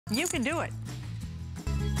You can do it.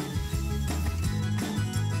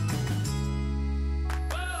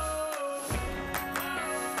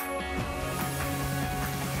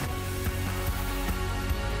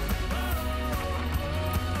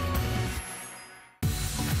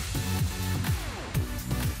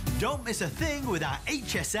 Don't miss a thing with our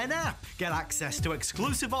HSN app. Get access to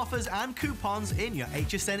exclusive offers and coupons in your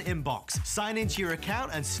HSN inbox. Sign into your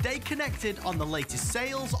account and stay connected on the latest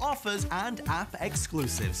sales, offers, and app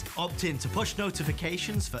exclusives. Opt in to push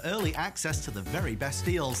notifications for early access to the very best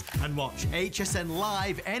deals. And watch HSN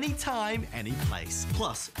Live anytime, any place.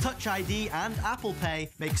 Plus, Touch ID and Apple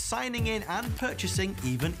Pay make signing in and purchasing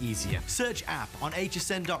even easier. Search app on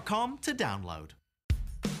hsn.com to download.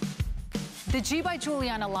 The G by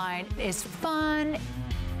Giuliana line is fun,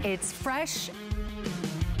 it's fresh,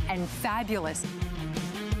 and fabulous.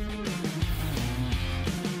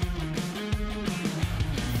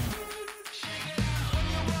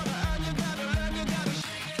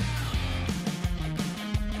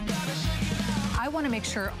 I want to make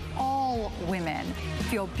sure all women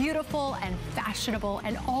feel beautiful and fashionable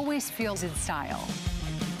and always feels in style.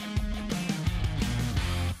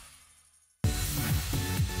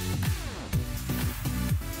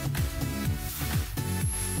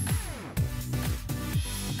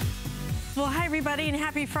 Well, hi everybody, and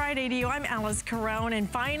happy Friday to you. I'm Alice Carone, and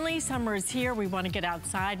finally summer is here. We want to get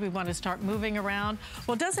outside. We want to start moving around.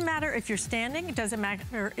 Well, it doesn't matter if you're standing. It doesn't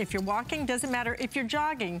matter if you're walking. It doesn't matter if you're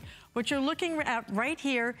jogging. What you're looking at right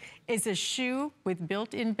here is a shoe with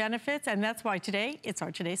built-in benefits, and that's why today, it's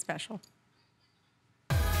our Today Special.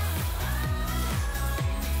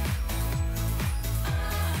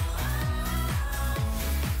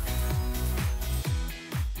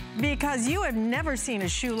 Because you have never seen a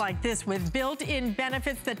shoe like this with built-in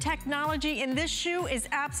benefits. The technology in this shoe is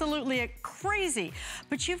absolutely crazy.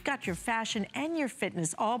 But you've got your fashion and your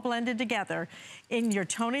fitness all blended together in your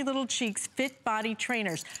Tony Little Cheeks Fit Body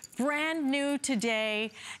Trainers. Brand new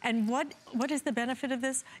today. And what is the benefit of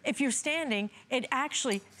this? If you're standing, it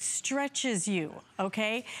actually stretches you,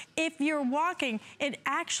 okay? If you're walking, it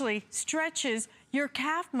actually stretches your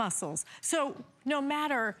calf muscles. So no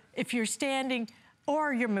matter if you're standing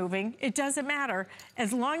or you're moving, it doesn't matter.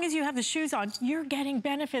 As long as you have the shoes on, you're getting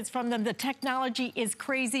benefits from them. The technology is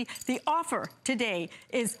crazy. The offer today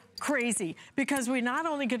is crazy because we're not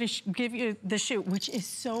only going to give you the shoe, which is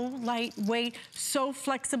so lightweight, so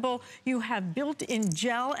flexible. You have built-in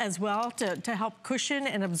gel as well to help cushion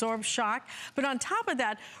and absorb shock. But on top of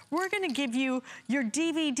that, we're going to give you your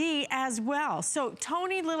DVD as well. So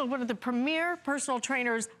Tony Little, one of the premier personal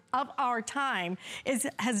trainers of our time,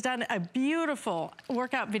 has done a beautiful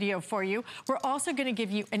workout video for you. We're also gonna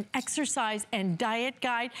give you an exercise and diet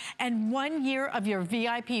guide and 1 year of your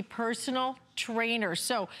VIP personal trainer.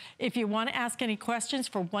 So if you wanna ask any questions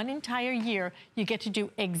for 1 entire year, you get to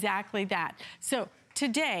do exactly that. So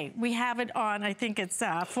today we have it on, I think it's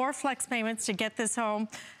 4 flex payments to get this home.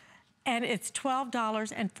 And it's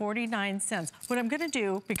 $12.49. What I'm gonna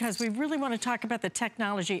do, because we really wanna talk about the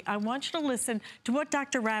technology, I want you to listen to what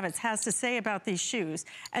Dr. Ravitz has to say about these shoes.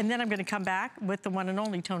 And then I'm gonna come back with the one and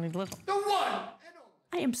only Tony Little. The one!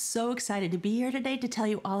 I am so excited to be here today to tell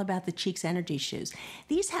you all about the Cheeks Energy shoes.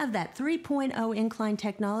 These have that 3.0 incline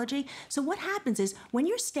technology. So what happens is when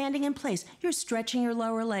you're standing in place, you're stretching your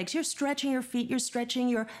lower legs, you're stretching your feet, you're stretching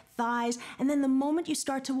your thighs, and then the moment you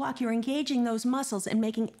start to walk, you're engaging those muscles and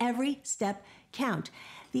making every step count.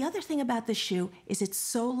 The other thing about the shoe is it's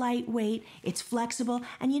so lightweight, it's flexible,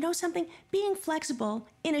 and you know something? Being flexible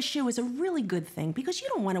in a shoe is a really good thing because you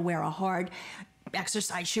don't want to wear a hard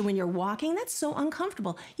exercise shoe when you're walking. That's so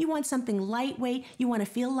uncomfortable. You want something lightweight, you want to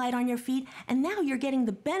feel light on your feet, and now you're getting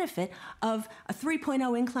the benefit of a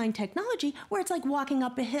 3.0 incline technology where it's like walking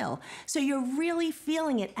up a hill. So you're really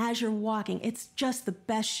feeling it as you're walking. It's just the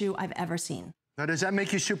best shoe I've ever seen. Now, does that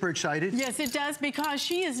make you super excited? Yes, it does, because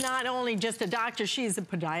she is not only just a doctor, she's a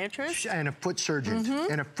podiatrist. And a foot surgeon.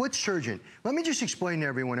 And a foot surgeon. Let me just explain to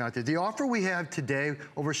everyone out there. The offer we have today,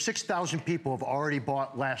 over 6,000 people have already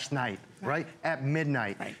bought last night, right? At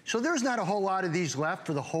midnight. So there's not a whole lot of these left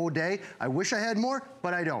for the whole day. I wish I had more,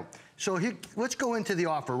 but I don't. So here, let's go into the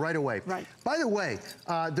offer right away. By the way,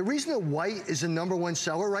 the reason that white is the #1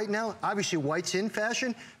 seller right now, obviously white's in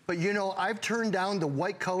fashion, but you know, I've turned down the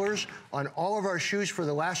white colors on all of our shoes for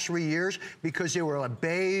the last 3 years because they were a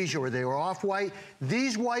beige or they were off-white.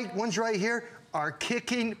 These white ones right here are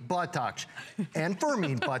kicking buttocks and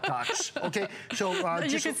firming buttocks. Okay, so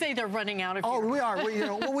you could say they're running out of here. Oh, we are. You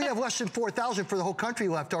know, well, we have less than 4,000 for the whole country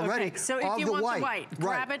left already. Okay, so if you want the white,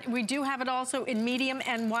 grab it. We do have it also in medium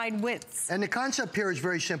and wide widths. And the concept here is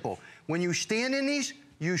very simple. When you stand in these,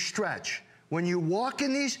 you stretch. When you walk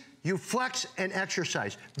in these, you flex and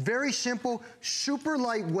exercise. Very simple, super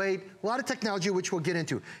lightweight, a lot of technology, which we'll get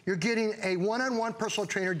into. You're getting a one-on-one personal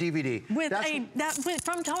trainer DVD.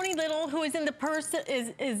 From Tony Little, who is in the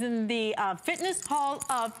Fitness Hall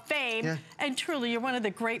of Fame, yeah. And truly, you're one of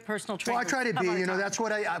the great personal trainers. Well, I try to be. You know, that's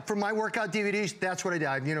what for my workout DVDs. That's what I do.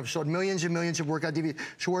 I've sold millions and millions of workout DVDs.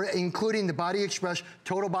 So we're including the Body Express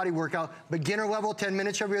total body workout, beginner level 10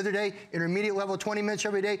 minutes every other day, intermediate level 20 minutes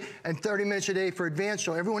every day, and 30 minutes a day for advanced.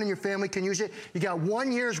 So everyone in your family can use it. You got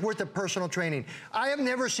 1 year's worth of personal training. I have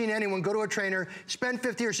never seen anyone go to a trainer, spend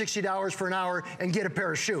 $50 or $60 for an hour, and get a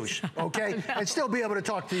pair of shoes, okay? And still be able to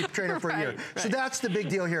talk to the trainer for a year. So that's the big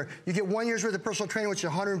deal here. You get 1 year's worth of personal training, which is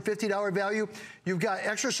 $150 value. You've got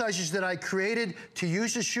exercises that I created to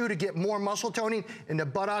use the shoe to get more muscle toning in the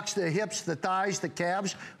buttocks, the hips, the thighs, the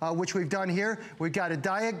calves, which we've done here. We've got a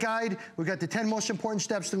diet guide. We've got the 10 most important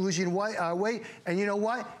steps to losing weight. And you know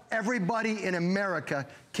what? Everybody in America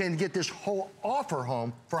can get this whole offer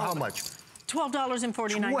home for how much?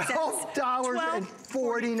 $12.49.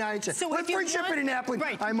 $12.49. So with free shipping and handling,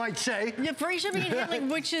 I might say. Yeah, free shipping and handling,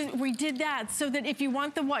 which is, we did that so that if you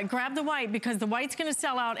want the white, grab the white, because the white's gonna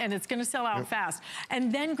sell out and it's gonna sell out fast.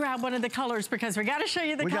 And then grab one of the colors, because we gotta show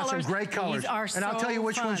you the colors. We got some great colors. These are and I'll tell you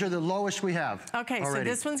which ones are the lowest we have. Okay, already. So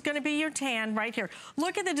this one's gonna be your tan right here.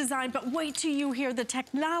 Look at the design, but wait till you hear the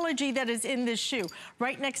technology that is in this shoe.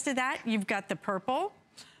 Right next to that, you've got the purple.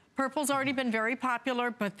 Purple's already been very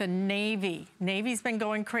popular, but the navy. Navy's been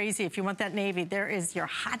going crazy. If you want that navy, there is your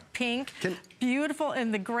hot pink. Beautiful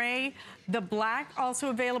in the gray. The black, also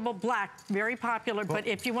available. Black, very popular, but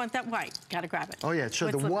if you want that white, gotta grab it. Oh yeah, so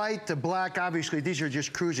the white, the black, obviously, these are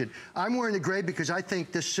just cruising. I'm wearing the gray because I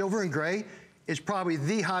think this silver and gray is probably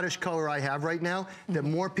the hottest color I have right now that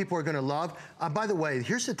more people are gonna love. By the way,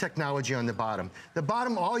 here's the technology on the bottom. The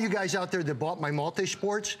bottom, all you guys out there that bought my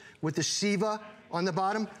multi-sports with the Siva on the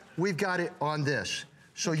bottom, we've got it on this.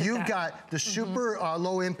 So you've got the super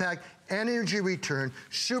low impact, energy return,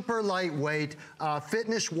 super lightweight,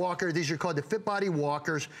 fitness walker. These are called the Fit Body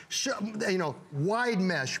Walkers. So, you know, wide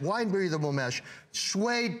mesh, wide breathable mesh,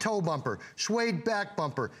 suede toe bumper, suede back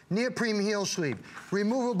bumper, neoprene heel sleeve,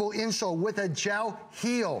 removable insole with a gel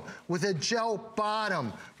heel, with a gel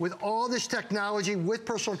bottom, with all this technology with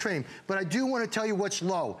personal training. But I do want to tell you what's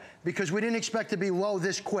low, because we didn't expect to be low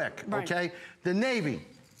this quick, okay? The navy,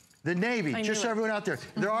 just so everyone out there,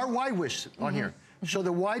 there are wide widths on here. So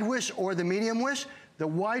the wide widths or the medium widths, the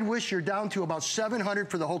wide widths you're down to about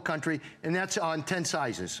 700 for the whole country, and that's on 10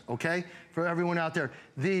 sizes, okay? For everyone out there.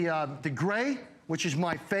 The gray, which is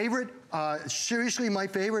my favorite, seriously my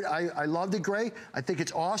favorite. I love the gray. I think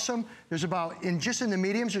it's awesome. There's about, just in the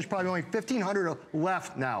mediums, there's probably only 1,500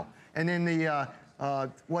 left now. And then the,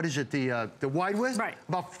 what is it, the wide width?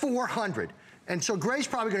 About 400. And so gray's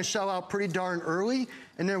probably gonna sell out pretty darn early.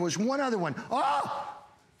 And there was one other one. Oh!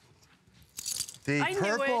 The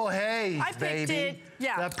purple haze, baby.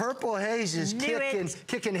 The purple haze is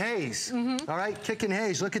kicking haze. All right, kicking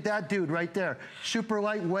haze. Look at that dude right there. Super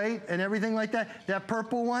lightweight and everything like that. That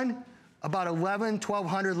purple one, about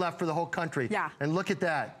 1,200 left for the whole country. And look at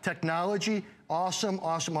that. Technology. Awesome,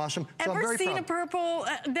 awesome, awesome. So Ever seen a purple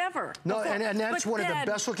never? No, and that's one of the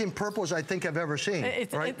best looking purples I think I've ever seen.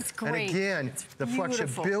 It's great. And again, the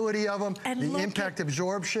flexibility of them, the impact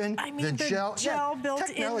absorption, the gel built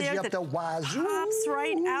in there that pops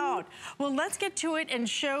right out. Well, let's get to it and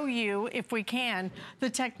show you, if we can, the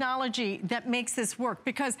technology that makes this work,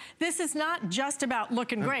 because this is not just about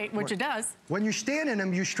looking great, which it does. When you stand in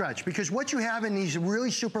them, you stretch, because what you have in these really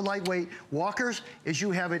super lightweight walkers is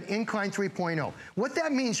you have an incline 3.0. What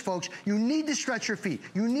that means, folks, you need to stretch your feet.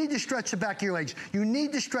 You need to stretch the back of your legs. You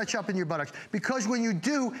need to stretch up in your buttocks, because when you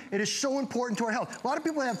do, it is so important to our health. A lot of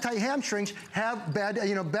people that have tight hamstrings have bad,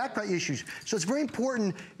 back issues. So it's very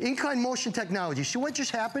important. Incline motion technology. See what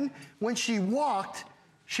just happened? When she walked,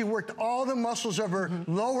 she worked all the muscles of her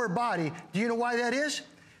lower body. Do you know why that is?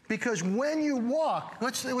 Because when you walk,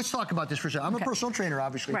 let's talk about this for a second. I'm a personal trainer,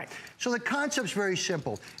 obviously. So the concept's very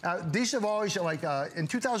simple. These have always, in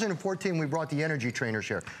 2014, we brought the energy trainers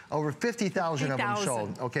here. Over 50,000 of them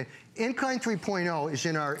sold, okay? Incline 3.0 is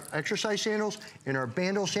in our exercise sandals, in our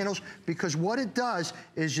bandol sandals, because what it does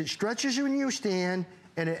is it stretches you when you stand,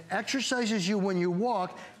 and it exercises you when you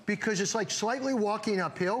walk, because it's like slightly walking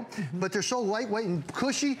uphill, but they're so lightweight and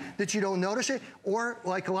cushy that you don't notice it. Or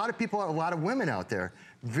like a lot of people, a lot of women out there,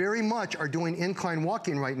 very much are doing incline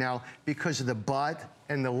walking right now because of the butt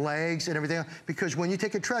and the legs and everything else. Because when you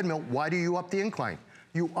take a treadmill, why do you up the incline?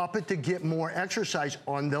 you up it to get more exercise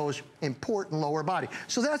on those important lower body.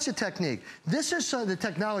 So that's the technique. This is the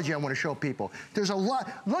technology I want to show people. There's a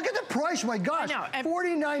lot. Look at the price, my gosh.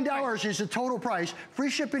 $49 is the total price. Free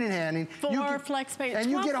shipping and handling. For flex pay,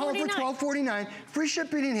 and you get home for $12.49. Free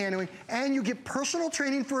shipping and handling. And you get personal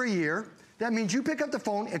training for a year. That means you pick up the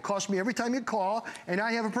phone, it costs me every time you call, and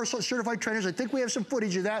I have a personal certified trainers. I think we have some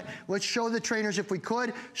footage of that. Let's show the trainers if we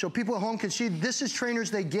could, so people at home can see this is trainers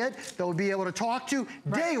they get, they'll be able to talk to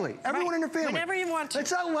daily, everyone in their family. Whenever you want to. It's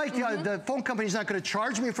not like the phone company's not gonna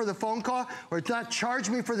charge me for the phone call, or it's not charge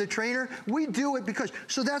me for the trainer. We do it because,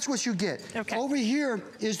 so that's what you get. Okay. Over here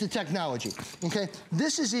is the technology, okay?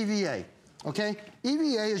 This is EVA. Okay,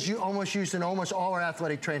 EVA is almost used in almost all our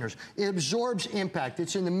athletic trainers. It absorbs impact.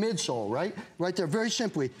 It's in the midsole, right? Right there, very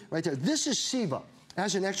simply, right there. This is SIVA. It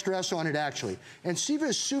has an extra S on it, actually. And SIVA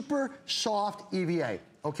is super soft EVA,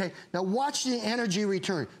 okay? Now watch the energy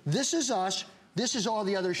return. This is us. This is all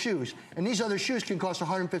the other shoes. And these other shoes can cost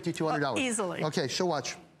 $150, $200. Easily. Okay, so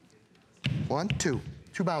watch. 1, 2.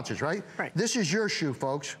 2 bounces, right? Right. This is your shoe,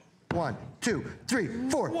 folks. 1, 2, 3,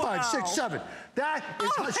 4, 5, 6, 7. That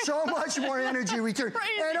is so much more energy return.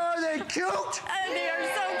 And are they cute? They are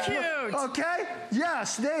so cute. Okay?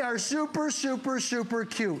 Yes, they are super, super, super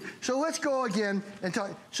cute. So let's go again and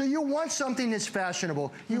talk. So you want something that's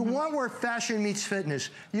fashionable. You want where fashion meets fitness.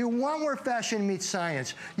 You want where fashion meets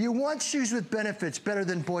science. You want shoes with benefits better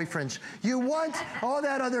than boyfriends. You want all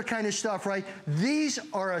that other kind of stuff, right? These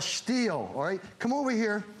are a steal, all right? Come over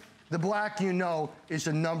here. The black, you know, is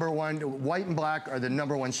the #1. White and black are the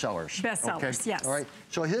 #1 sellers. Best sellers, yes. All right.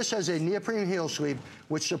 So this has a neoprene heel sleeve,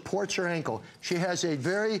 which supports her ankle. She has a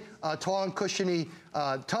very tall and cushiony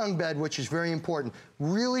tongue bed, which is very important.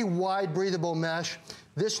 Really wide, breathable mesh.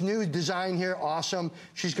 This new design here, awesome.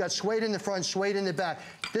 She's got suede in the front, suede in the back.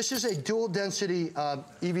 This is a dual density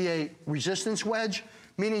EVA resistance wedge,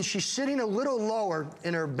 meaning she's sitting a little lower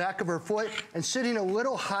in her back of her foot and sitting a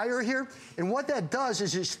little higher here. And what that does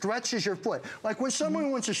is it stretches your foot. Like when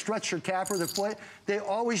someone wants to stretch their calf or their foot, they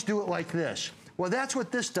always do it like this. Well, that's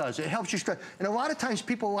what this does. It helps you stretch. And a lot of times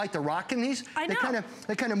people like to rock in these. I know.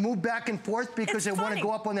 They kind of move back and forth because they want to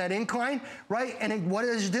go up on that incline, right? And what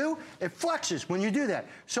does it do? It flexes when you do that.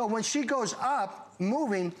 So when she goes up,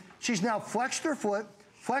 moving, she's now flexed her foot,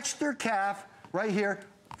 flexed her calf right here,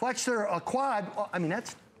 flexed her quad. I mean,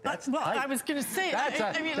 that's well, I was going to say,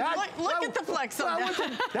 I mean, look at the flex on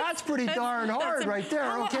that. That's pretty darn hard right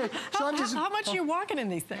there, okay? So how much are you walking in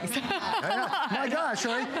these things? My gosh,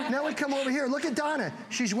 all right? Now we come over here. Look at Donna.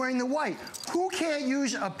 She's wearing the white. Who can't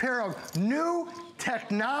use a pair of new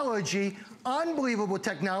technology, unbelievable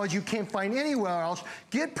technology you can't find anywhere else?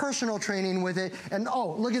 Get personal training with it. And,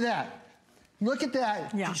 oh, look at that. Look at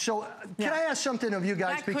that. Yeah. So can I ask something of you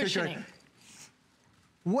guys? That because cushioning.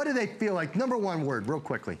 What do they feel like? #1 word, real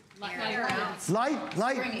quickly. Light,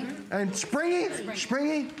 Springy. and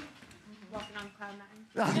springy. Walking on cloud nine.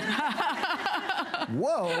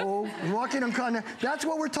 Whoa, walking on cloud nine. That's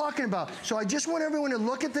what we're talking about. So I just want everyone to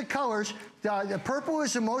look at the colors. The purple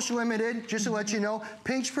is the most limited, just to let you know.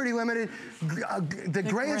 Pink's pretty limited. The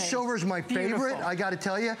gray and silver is my favorite, I got to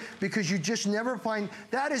tell you, because you just never find.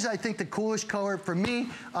 That is, I think, the coolest color for me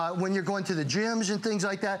when you're going to the gyms and things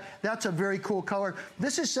like that. That's a very cool color.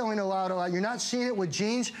 This is selling a lot. You're not seeing it with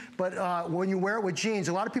jeans, but when you wear it with jeans,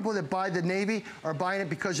 a lot of people that buy the navy are buying it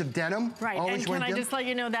because of denim. Right, and can I just let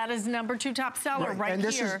you know that is #2 top seller right and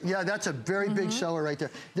this here. Yeah, that's a very big seller right there.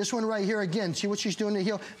 This one right here, again, see what she's doing to the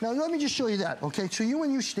heel. Now, let me just show you that, okay? So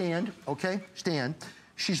when you stand, okay, stand,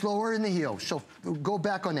 she's lower in the heel. So go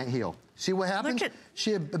back on that heel. See what happens? Look at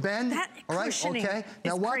she bend, that all right, okay?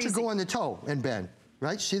 Now watch her go on the toe and bend,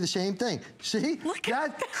 right? See the same thing. See?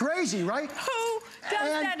 That's crazy, right? Who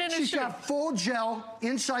does that in a shoe? She's got full gel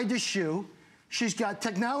inside the shoe. She's got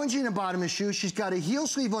technology in the bottom of the shoe. She's got a heel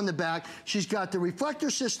sleeve on the back. She's got the reflector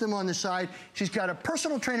system on the side. She's got a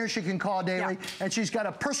personal trainer she can call daily. And she's got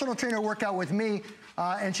a personal trainer workout with me.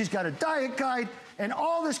 And she's got a diet guide. And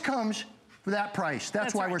all this comes for that price.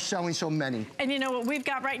 That's why we're selling so many. And you know what we've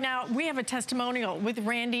got right now? We have a testimonial with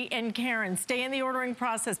Randy and Karen. Stay in the ordering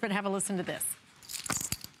process, but have a listen to this.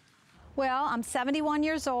 Well, I'm 71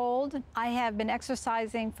 years old. I have been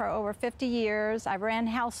exercising for over 50 years. I ran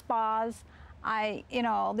health spas.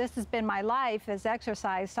 This has been my life is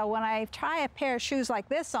exercise. So when I try a pair of shoes like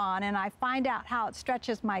this on and I find out how it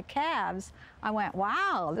stretches my calves, I went,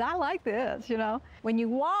 wow, I like this, you know. When you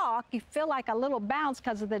walk, you feel like a little bounce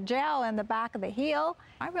because of the gel in the back of the heel.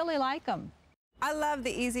 I really like them. I love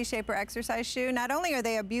the Easy Shaper exercise shoe. Not only are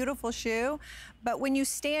they a beautiful shoe, but when you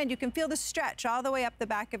stand, you can feel the stretch all the way up the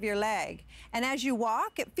back of your leg. And as you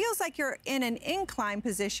walk, it feels like you're in an incline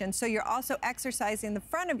position, so you're also exercising the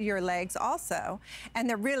front of your legs also, and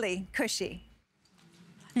they're really cushy.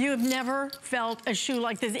 You have never felt a shoe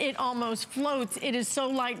like this. It almost floats. It is so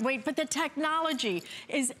lightweight, but the technology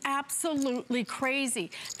is absolutely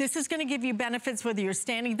crazy. This is gonna give you benefits whether you're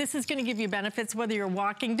standing. This is gonna give you benefits whether you're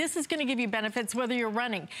walking. This is gonna give you benefits whether you're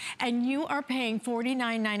running. And you are paying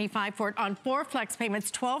 $49.95 for it on 4 flex payments,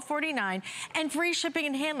 $12.49, and free shipping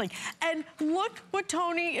and handling. And look what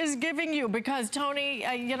Tony is giving you, because Tony,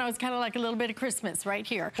 you know, it's kind of like a little bit of Christmas right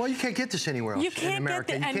here. Well, you can't get this anywhere else in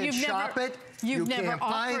America. You can't shop it. You've you never can't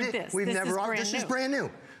find it. this. We've this never offered. This is brand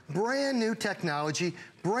new. Brand new technology,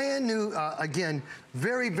 brand new, again,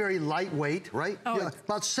 very, very lightweight, right? Oh, you know,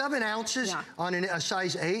 about 7 ounces on a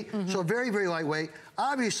size 8, so very, very lightweight.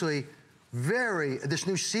 Obviously, this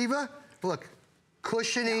new Siva, look,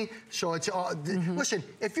 cushiony, so it's all, listen,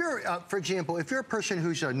 if you're, for example, if you're a person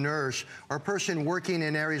who's a nurse or a person working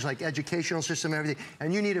in areas like educational system and everything,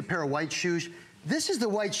 and you need a pair of white shoes, this is the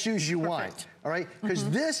white shoes you want, all right? Because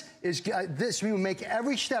this will make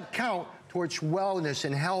every step count towards wellness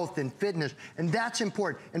and health and fitness, and that's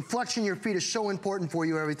important. And flexing your feet is so important for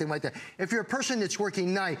you, everything like that. If you're a person that's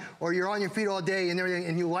working night, or you're on your feet all day and everything,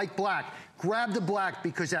 and you like black, grab the black,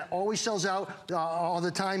 because that always sells out all the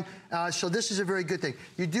time. So this is a very good thing.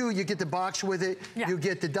 You get the box with it, you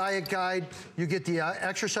get the diet guide, you get the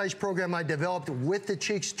exercise program I developed with the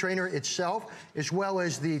Cheeks trainer itself, as well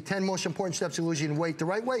as the 10 most important steps to losing weight the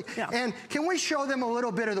right way. And can we show them a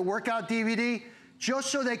little bit of the workout DVD?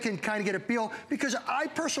 Just so they can kind of get a feel, because I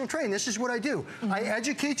personal train, this is what I do. I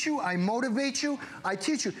educate you, I motivate you, I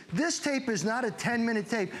teach you. This tape is not a 10-minute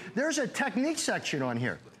tape. There's a technique section on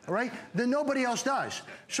here, all right, that nobody else does.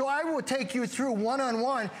 So I will take you through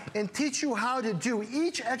one-on-one and teach you how to do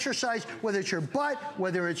each exercise, whether it's your butt,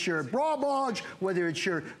 whether it's your bra bulge, whether it's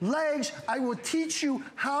your legs. I will teach you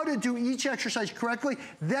how to do each exercise correctly.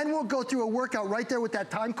 Then we'll go through a workout right there with that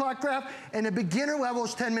time clock graph. And the beginner level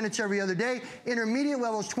is 10 minutes every other day. Intermediate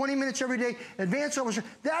level is 20 minutes every day. Advanced level,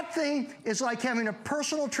 that thing is like having a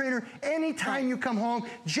personal trainer anytime you come home,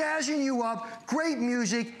 jazzing you up, great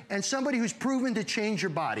music, and somebody who's proven to change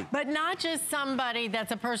your body. But not just somebody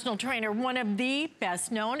that's a personal trainer, one of the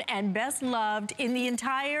best known and best loved in the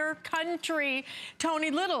entire country.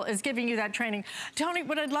 Tony Little is giving you that training. Tony,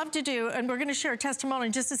 what I'd love to do, and we're gonna share a testimonial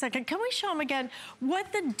in just a second, can we show them again what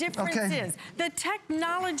the difference is? The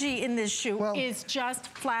technology in this shoe is just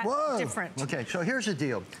flat different. Okay, so here's the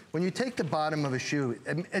deal. When you take the bottom of a shoe,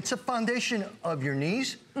 it's a foundation of your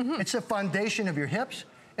knees, it's a foundation of your hips,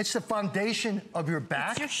 it's the foundation of your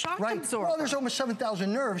back, it's your shock absorber. Well, there's almost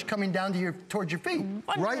 7,000 nerves coming down to towards your feet,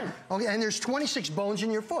 right? Okay, and there's 26 bones in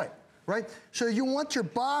your foot, right? So you want your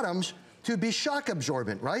bottoms to be shock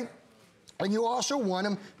absorbent, right? And you also want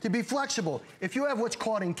them to be flexible. If you have what's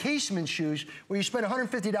called encasement shoes, where you spend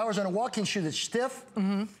 $150 on a walking shoe that's stiff,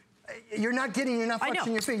 you're not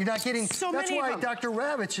flexing your feet. You're not getting, that's why Dr.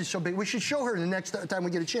 Ravitz is so big. We should show her the next time we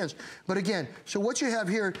get a chance. But again, so what you have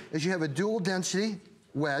here is you have a dual density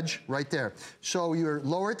wedge right there. So you're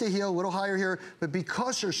lower at the heel, a little higher here, but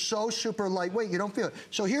because they're so super lightweight, you don't feel it.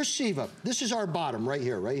 So here's Siva. This is our bottom right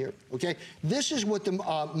here, okay? This is what the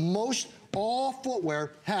most all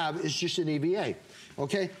footwear have, is just an EVA,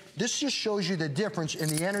 okay? This just shows you the difference in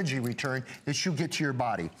the energy return that you get to your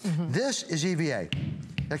body. This is EVA.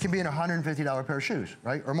 That can be in a $150 pair of shoes,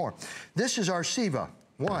 right, or more. This is our Siva.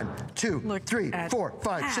 1, 2, 3, 4,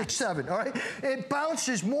 5, 6, 7, all right? It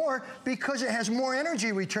bounces more because it has more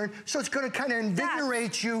energy return, so it's gonna kind of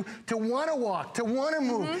invigorate you to wanna walk, to wanna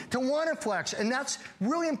move, to wanna flex, and that's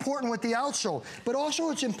really important with the outsole. But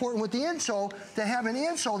also it's important with the insole to have an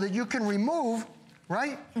insole that you can remove,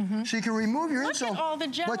 right? So you can remove your insole,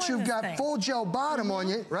 but you've got full gel bottom on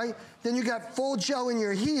you, right? Then you got full gel in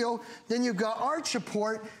your heel, then you've got arch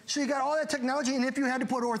support, so you got all that technology, and if you had to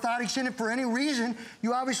put orthotics in it for any reason,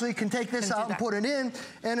 you obviously can take this out and put it in.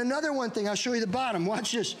 And another one thing, I'll show you the bottom,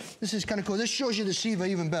 watch this. This is kind of cool. This shows you the Siva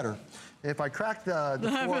even better. If I crack the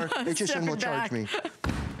floor, HSN will charge me.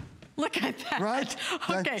 Look at that. Right?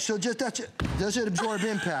 Okay. So just that's it. Does it absorb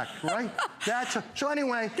impact, right? So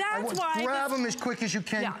anyway, grab them as quick as you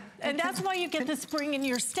can. Yeah. And that's why you get the spring in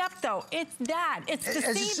your step, though. It's that. It's the Siva.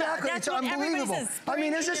 Exactly. That's it's unbelievable. I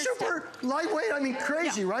mean, it's a super lightweight. I mean,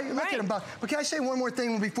 crazy, right? Look at them. But can I say one more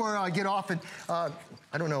thing before I get off? And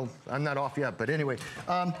I don't know. I'm not off yet. But anyway,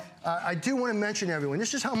 I do want to mention, everyone,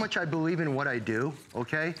 this is how much I believe in what I do,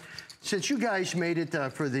 okay? since you guys made it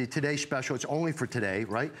for the Today special, it's only for today,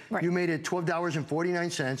 right? Right. You made it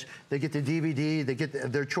 $12.49. They get the DVD, they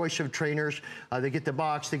get their choice of trainers, they get the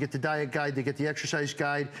box, they get the diet guide, they get the exercise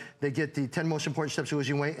guide, they get the 10 most important steps to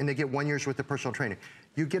losing weight, and they get 1 year's worth of personal training.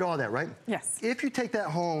 You get all that, right? Yes. If you take that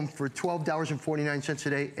home for $12.49 a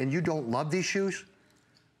day and you don't love these shoes,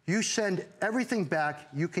 you send everything back.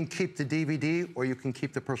 You can keep the DVD or you can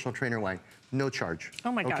keep the personal trainer line. No charge.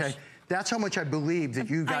 Oh my gosh. Okay? That's how much I believe that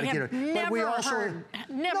you got to get it. But we also,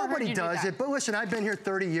 nobody does it. But listen, I've been here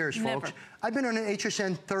 30 years, folks. I've been on an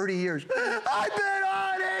HSN 30 years. I've been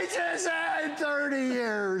on HSN 30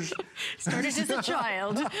 years. Started as a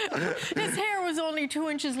child. His hair was only 2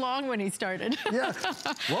 inches long when he started. Yeah.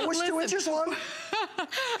 What was 2 inches long?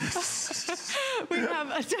 We have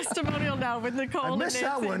a testimonial now with Nicole and Nancy.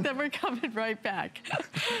 Then we're coming right back.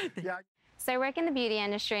 Yeah. So I work in the beauty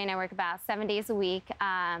industry and I work about 7 days a week,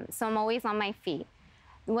 so I'm always on my feet.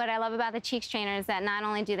 What I love about the Cheeks trainer is that not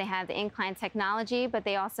only do they have the incline technology, but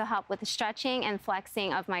they also help with the stretching and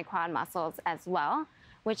flexing of my quad muscles as well,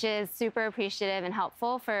 which is super appreciative and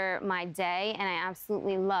helpful for my day, and I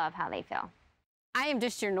absolutely love how they feel. I am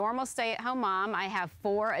just your normal stay-at-home mom. I have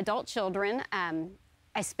 4 adult children.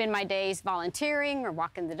 I spend my days volunteering or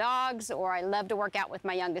walking the dogs, or I love to work out with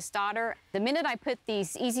my youngest daughter. The minute I put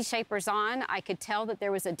these Easy Shapers on, I could tell that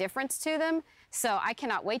there was a difference to them, so I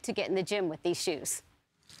cannot wait to get in the gym with these shoes.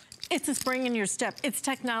 It's a spring in your step. It's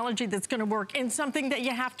technology that's gonna work in something that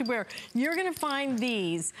you have to wear. You're gonna find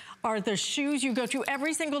these are the shoes you go to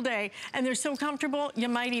every single day, and they're so comfortable, you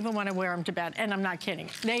might even wanna wear them to bed, and I'm not kidding.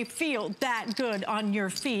 They feel that good on your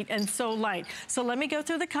feet and so light. So let me go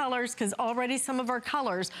through the colors, because already some of our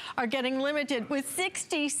colors are getting limited with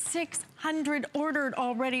 6,600 ordered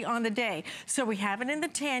already on the day. So we have it in the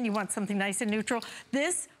tan. You want something nice and neutral.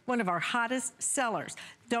 This, one of our hottest sellers.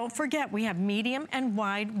 Don't forget, we have medium and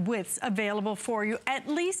wide widths available for you, at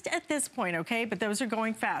least at this point, okay? But those are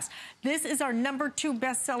going fast. This is our #2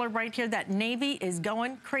 bestseller right here. That navy is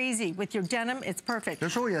going crazy. With your denim, it's perfect.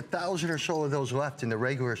 There's only 1,000 or so of those left in the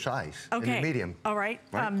regular size, in the medium. All right.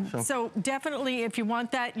 So definitely, if you want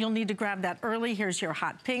that, you'll need to grab that early. Here's your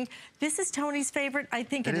hot pink. This is Tony's favorite. I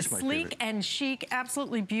think it is sleek and chic,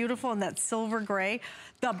 absolutely beautiful in that silver gray.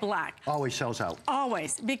 The black. Always sells out.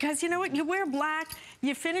 Always. Because you know what? You wear black,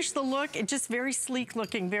 you finish the look, it's just very sleek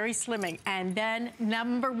looking, very slimming. And then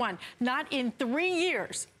 #1, not in 3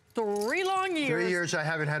 years. 3 long years. 3 years I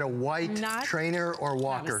haven't had a white trainer or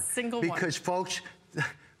walker. Not a single because folks,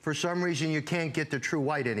 for some reason you can't get the true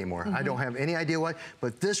white anymore. I don't have any idea why,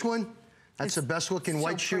 but this one, that's the best looking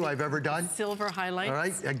white shoe I've ever done. Silver highlights. All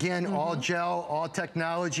right, again, all gel, all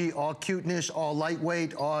technology, all cuteness, all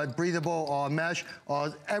lightweight, all breathable, all mesh,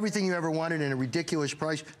 all everything you ever wanted in a ridiculous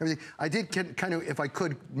price. Everything. I did kind of, if I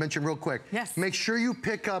could mention real quick. Yes. Make sure you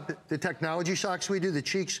pick up the technology socks we do, the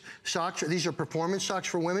Cheeks socks. These are performance socks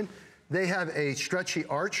for women. They have a stretchy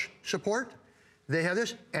arch support. They have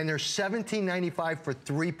this, and they're $17.95 for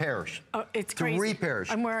 3 pairs. Oh, it's crazy. 3 pairs.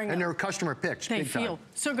 I'm wearing them. And they're customer picks. They feel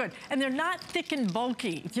so good. And they're not thick and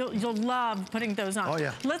bulky. You'll love putting those on. Oh,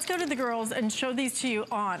 yeah. Let's go to the girls and show these to you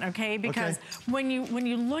on, okay? Because when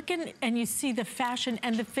you look in and you see the fashion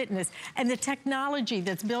and the fitness and the technology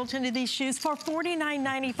that's built into these shoes for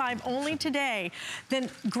 $49.95 only today, then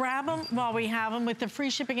grab them while we have them with the free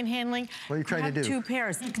shipping and handling. What are you trying to do? 2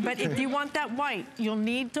 pairs. But if you want that white, you'll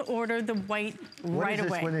need to order the white right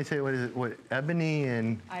away. When they say, what is it? What, ebony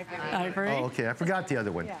and ivory? Oh, okay. I forgot the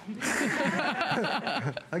other one. Yeah.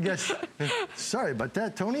 I guess. Sorry about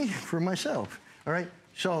that, Tony. For myself. All right.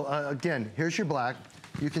 So again, here's your black.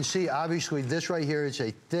 You can see obviously this right here is a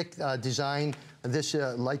thick design. This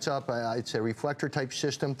lights up. It's a reflector type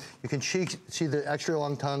system. You can see the extra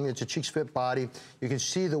long tongue. It's a Cheeks Fit body. You can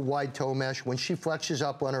see the wide toe mesh. When she flexes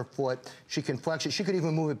up on her foot, she can flex it. She could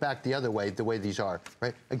even move it back the other way, the way these are,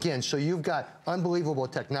 right? Again, so you've got unbelievable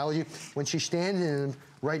technology. When she's standing in them,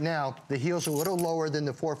 right now, the heel's a little lower than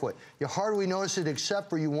the forefoot. You hardly notice it except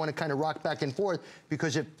for you want to kind of rock back and forth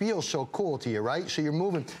because it feels so cool to you, right? So you're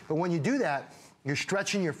moving. But when you do that, you're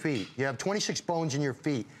stretching your feet. You have 26 bones in your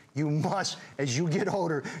feet. You must, as you get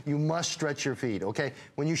older, you must stretch your feet, okay?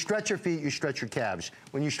 When you stretch your feet, you stretch your calves.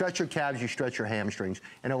 When you stretch your calves, you stretch your hamstrings.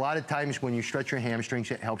 And a lot of times when you stretch your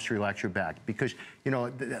hamstrings, it helps relax your back because, you know,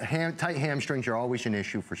 tight hamstrings are always an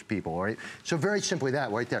issue for people, all right? So very simply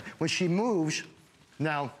that right there. When she moves,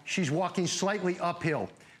 now she's walking slightly uphill.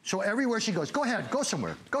 So everywhere she goes, go ahead, go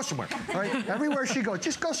somewhere, all right? Everywhere she goes,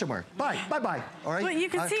 just go somewhere. Bye, bye-bye, all right? But you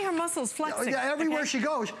can see her muscles flexing. Yeah, everywhere she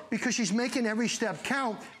goes, because she's making every step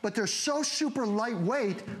count, but they're so super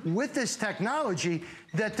lightweight with this technology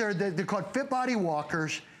that they're called Fit Body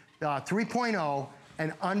Walkers 3.0,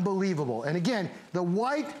 and unbelievable. And again, the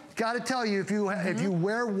white, gotta tell you, if you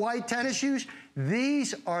wear white tennis shoes,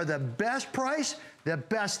 these are the best price, the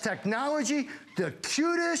best technology, the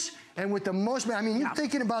cutest, and with the most, I mean, you're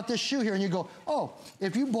thinking about this shoe here and you go, oh,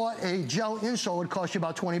 if you bought a gel insole, it would cost you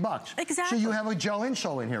about 20 bucks. Exactly. So you have a gel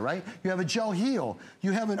insole in here, right? You have a gel heel.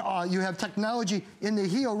 You have you have technology in the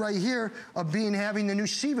heel right here of having the new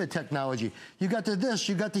Siva technology. You got this,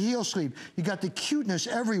 you got the heel sleeve, you got the cuteness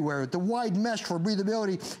everywhere, the wide mesh for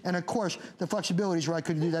breathability, and of course, the flexibility is where I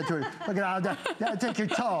could do that to it. Look at how that'll take your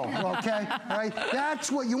toe, okay? All right? That's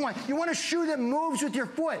what you want. You want a shoe that moves with your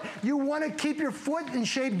foot. You want to keep your foot in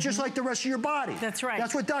shape just like the rest of your body. That's right.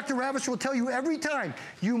 That's what Dr. Ravitz will tell you every time.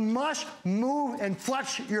 You must move and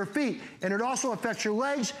flex your feet, and it also affects your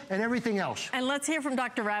legs and everything else. And let's hear from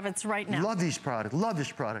Dr. Ravitz right now. Love these products. Love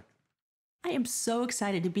this product. I am so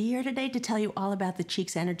excited to be here today to tell you all about the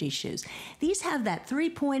Cheeks Energy shoes. These have that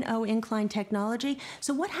 3.0 incline technology.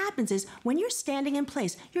 So what happens is when you're standing in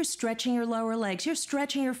place, you're stretching your lower legs, you're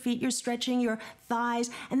stretching your feet, you're stretching your thighs,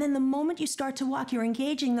 and then the moment you start to walk, you're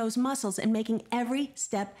engaging those muscles and making every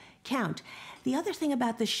step count. The other thing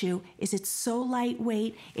about the shoe is it's so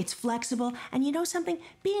lightweight, it's flexible, and you know something?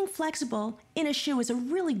 Being flexible in a shoe is a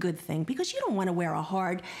really good thing because you don't want to wear a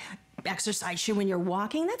hard exercise shoe when you're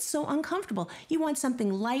walking. That's so uncomfortable. You want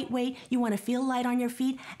something lightweight, you want to feel light on your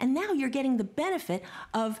feet, and now you're getting the benefit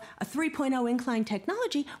of a 3.0 incline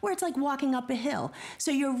technology where it's like walking up a hill.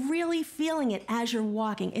 So you're really feeling it as you're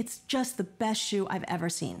walking. It's just the best shoe I've ever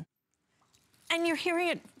seen. And you're hearing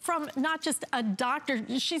it from not just a doctor,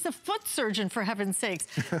 she's a foot surgeon, for heaven's sakes.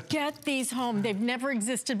 Get these home. They've never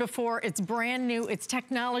existed before. It's brand new. It's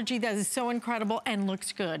technology that is so incredible and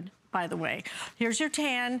looks good, by the way. Here's your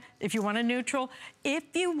tan, if you want a neutral. If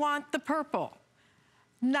you want the purple,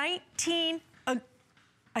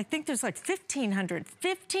 I think there's like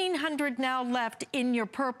 1,500 now left in your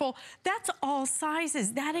purple. That's all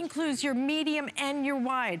sizes. That includes your medium and your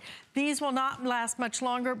wide. These will not last much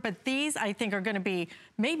longer, but these I think are gonna be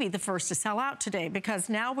maybe the first to sell out today because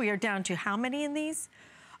now we are down to how many in these?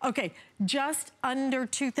 Okay, just under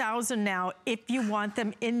 2,000 now if you want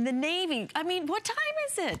them in the navy. I mean, what time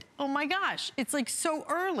is it? Oh my gosh, it's like so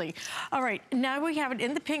early. All right, now we have it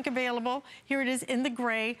in the pink available. Here it is in the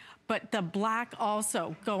gray, but the black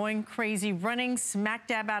also going crazy, running smack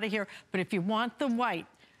dab out of here. But if you want the white,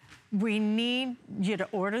 we need you to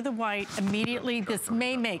order the white immediately. This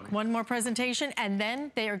may make one more presentation and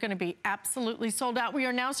then they are gonna be absolutely sold out. We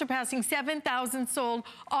are now surpassing 7,000 sold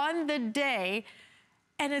on the day.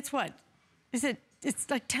 And it's what? Is it? It's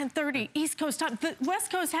like 10:30 East Coast time. The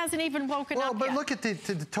West Coast hasn't even woken up But yet. look at the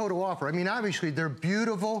total offer. I mean, obviously, they're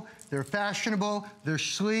beautiful, they're fashionable, they're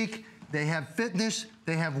sleek, they have fitness,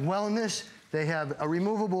 they have wellness, they have a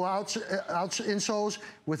removable insoles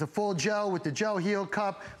with a full gel, with the gel heel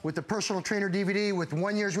cup, with the personal trainer DVD, with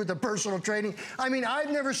 1 year's worth of personal training. I mean,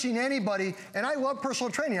 I've never seen anybody, and I love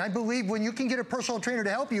personal training. I believe when you can get a personal trainer to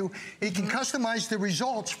help you, it can customize the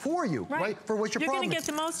results for you, right? For what your problem is. You're gonna get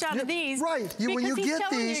the most out of these. Right, when you get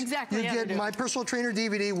these, you get my personal trainer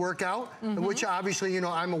DVD workout, which obviously, you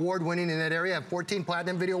know, I'm award-winning in that area. I have 14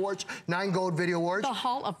 Platinum Video Awards, 9 Gold Video Awards. The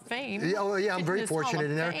Hall of Fame. Oh yeah, I'm very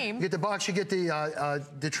fortunate in there. You get the box, you get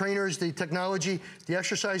the trainers, the technology, the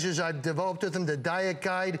exercises I've developed with them, the diet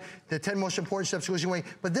guide, the 10 most important steps to losing weight.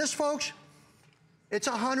 But this, folks, it's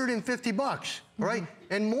 150 bucks, all right?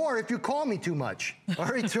 And more if you call me too much, all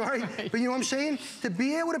right? All right? But you know what I'm saying? To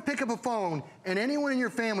be able to pick up a phone and anyone in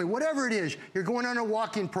your family, whatever it is, you're going on a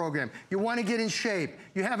walking program, you want to get in shape,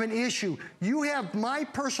 you have an issue, you have my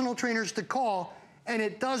personal trainers to call, and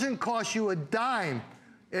it doesn't cost you a dime.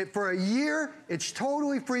 For a year, it's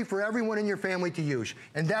totally free for everyone in your family to use.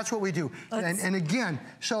 And that's what we do. And again,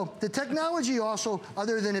 so the technology also,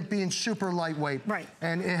 other than it being super lightweight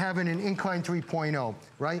and it having an incline 3.0,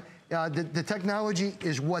 right? The technology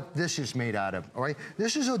is what this is made out of, all right?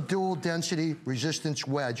 This is a dual density resistance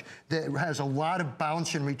wedge that has a lot of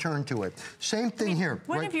bounce and return to it. Same thing here.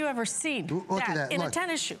 When have you ever seen that in a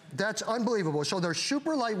tennis shoe? That's unbelievable. So they're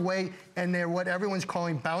super lightweight and they're what everyone's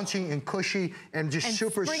calling bouncy and cushy and just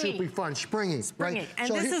super fun, springy, right? And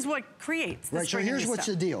so this is what creates the so here's what's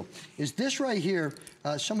the deal. Is this right here,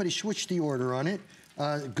 somebody switched the order on it.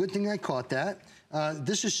 Good thing I caught that.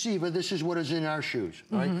 This is Siva, this is what is in our shoes,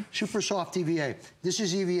 right? Super soft EVA. This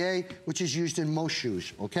is EVA, which is used in most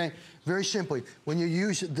shoes, okay? Very simply, when you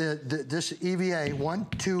use this EVA, 1,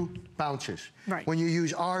 2 bounces. Right. When you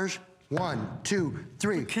use ours, 1, 2,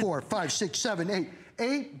 3, 4, 5, 6, 7, 8.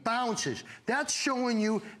 8 bounces. That's showing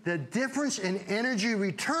you the difference in energy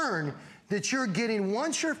return that you're getting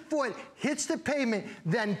once your foot hits the pavement,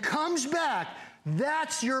 then comes back.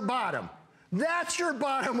 That's your bottom. That's your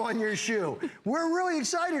bottom on your shoe. We're really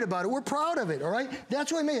excited about it. We're proud of it, all right?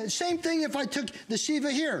 That's what I made it. Same thing if I took the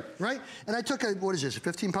Siva here, right? And I took a, what is this, a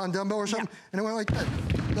 15-pound dumbbell or something? Yeah. And I went like that.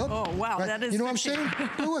 Oh, wow, right? that is. You know what I'm saying?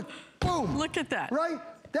 Look, boom. Look at that. Right?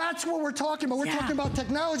 That's what we're talking about. We're talking about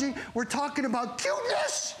technology. We're talking about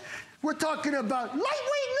cuteness. We're talking about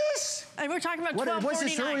lightweightness. And we're talking about $12.49. What's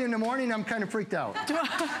this early in the morning? I'm kind of freaked out.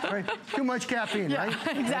 Right? Too much caffeine, right?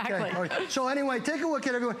 Exactly. Okay. All right. So anyway, take a look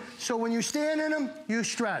at everyone. So when you stand in them, you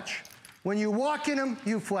stretch. When you walk in them,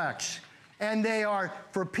 you flex. And they are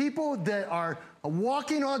for people that are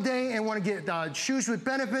walking all day and want to get shoes with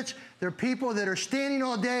benefits. They're people that are standing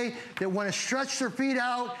all day that want to stretch their feet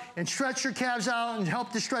out and stretch their calves out and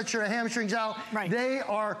help to stretch their hamstrings out. Right. They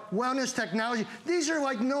are wellness technology. These are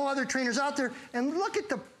like no other trainers out there. And look at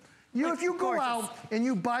the, if you go out and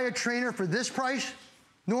you buy a trainer for this price,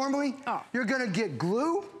 normally, you're going to get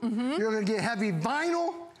glue, you're going to get heavy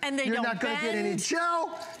vinyl, and you're not going to get any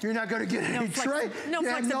gel. You're not going to get any tray. No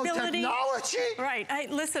flexibility. No technology. Right.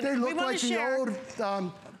 Listen, they look we want like to share the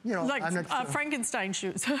old, you know, like Frankenstein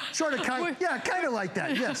shoes. Sort of, kind of like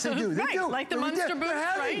that. Yes, they do. They do. Like the Munster boots,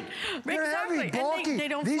 right? They're heavy, bulky. They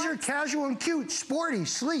don't These are casual and cute, sporty,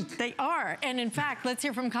 sleek. They are. And in fact, let's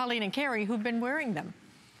hear from Colleen and Carrie who've been wearing them.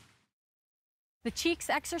 The Cheeks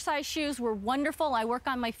exercise shoes were wonderful. I work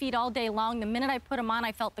on my feet all day long. The minute I put them on,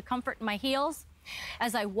 I felt the comfort in my heels.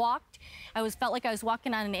 As I walked, I felt like I was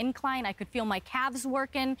walking on an incline. I could feel my calves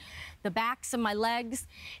working, the backs of my legs.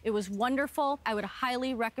 It was wonderful. I would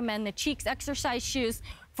highly recommend the Cheeks exercise shoes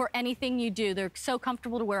for anything you do. They're so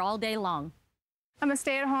comfortable to wear all day long. I'm a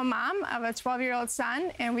stay-at-home mom of a 12-year-old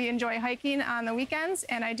son, and we enjoy hiking on the weekends,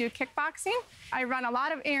 and I do kickboxing. I run a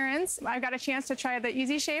lot of errands. I got a chance to try the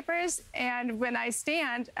Easy Shapers, and when I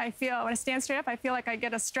stand, when I stand straight up, I feel like I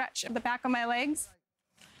get a stretch of the back of my legs.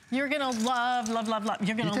 You're gonna love, love, love, love.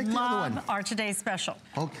 You're gonna love our today's special.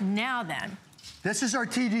 Okay. Now then. This is our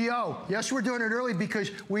TDO. Yes, we're doing it early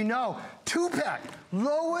because we know 2-pack,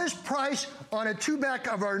 lowest price on a 2-pack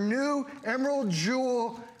of our new Emerald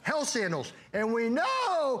Jewel health sandals. And we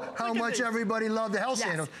know how much everybody loved the health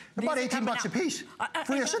sandals. About 18 bucks a piece.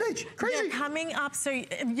 Free SNH. Crazy. They're coming up, so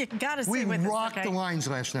you gotta stay with us. We rocked the lines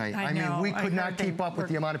last night. I mean, we could not keep up with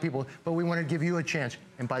the amount of people, but we wanted to give you a chance.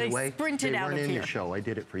 And by the way, they weren't in the show. I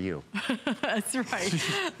did it for you. That's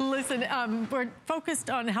right. Listen, we're focused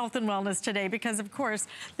on health and wellness today because, of course,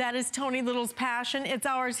 that is Tony Little's passion. It's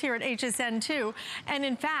ours here at HSN, too. And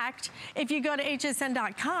in fact, if you go to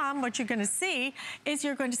hsn.com, what you're going to see is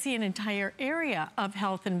you're going to see an entire area of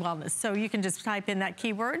health and wellness. So you can just type in that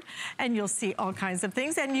keyword and you'll see all kinds of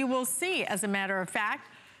things. And you will see, as a matter of fact,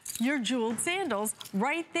 your jeweled sandals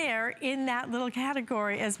right there in that little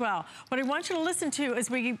category as well. What I want you to listen to as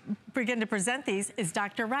we begin to present these is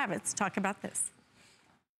Dr. Ravitz talk about this.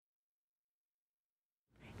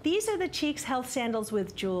 These are the Cheeks health sandals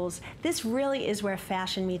with jewels. This really is where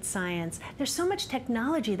fashion meets science. There's so much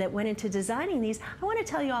technology that went into designing these. I want to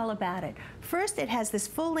tell you all about it. First, it has this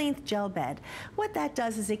full-length gel bed. What that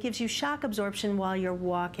does is it gives you shock absorption while you're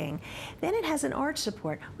walking. Then it has an arch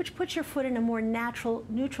support, which puts your foot in a more natural,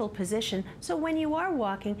 neutral position, so when you are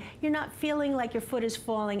walking, you're not feeling like your foot is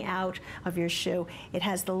falling out of your shoe. It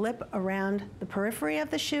has the lip around the periphery of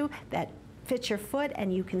the shoe that fits your foot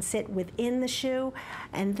and you can sit within the shoe.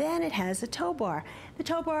 And then it has a toe bar. The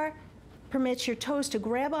toe bar permits your toes to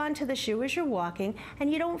grab onto the shoe as you're walking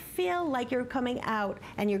and you don't feel like you're coming out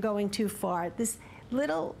and you're going too far. This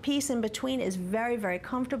little piece in between is very, very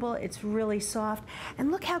comfortable. It's really soft.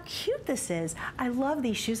 And look how cute this is. I love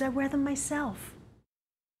these shoes. I wear them myself.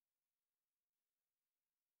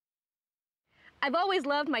 I've always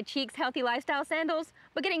loved my Cheeks healthy lifestyle sandals,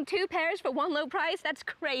 but getting 2 pairs for one low price, that's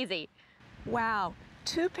crazy. Wow,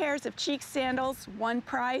 2 pairs of Cheeks sandals, one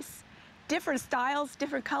price, different styles,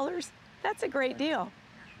 different colors. That's a great deal.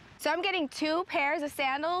 So I'm getting 2 pairs of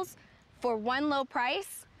sandals for one low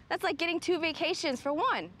price? That's like getting 2 vacations for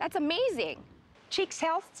one. That's amazing. Cheeks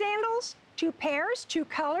health sandals, 2 pairs, 2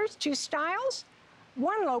 colors, 2 styles,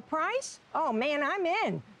 one low price. Oh man, I'm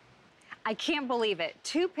in. I can't believe it.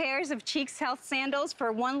 2 pairs of Cheeks health sandals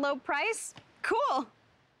for one low price? Cool.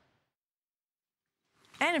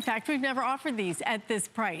 And in fact, we've never offered these at this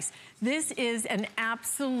price. This is an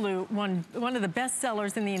absolute one of the best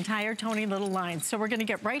sellers in the entire Tony Little line. So we're gonna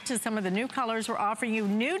get right to some of the new colors. We're offering you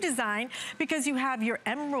new design because you have your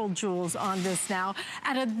emerald jewels on this now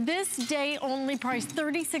at a this day only price,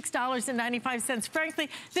 $36.95. Frankly,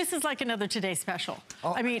 this is like another Today Special.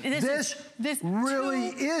 I mean, this really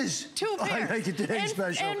is 2 pairs. like a Today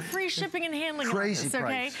Special. And free shipping and handling. Crazy on this, okay?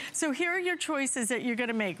 price. So here are your choices that you're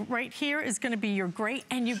gonna make. Right here is gonna be your gray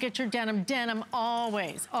and you get your denim. Denim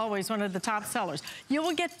always, always one of the top sellers. You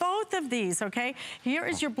will get both of these, okay? Here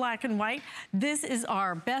is your black and white. This is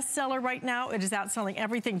our best seller right now. It is outselling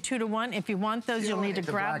everything 2 to 1. If you want those, you'll need to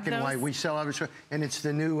grab black and white. We sell everything, and it's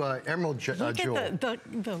the new emerald jewel. Look at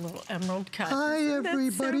the little emerald cut. Hi,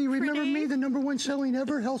 everybody. So remember me, the #1 selling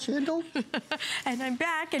ever, Health Sandal? And I'm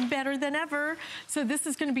back and better than ever. So this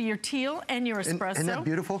is going to be your teal and your espresso. Isn't that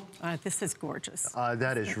beautiful? This is gorgeous.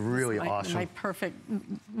 That is really awesome. My perfect,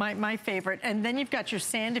 my favorite. And then you've got your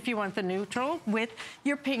sand if you want the neutral with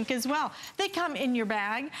your pink as well. They come in your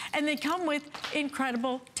bag and they come with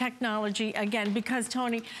incredible technology again, because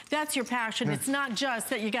Tony, that's your passion. It's not just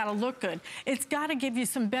that you got to look good. It's got to give you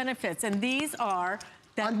some benefits. And these are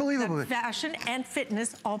unbelievable. Fashion and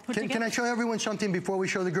fitness all put together. Can I show everyone something before we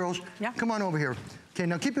show the girls? Yeah. Come on over here. Okay,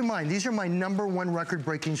 now keep in mind, these are my #1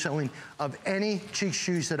 record-breaking selling of any Cheeks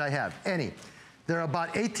shoes that I have, any. They're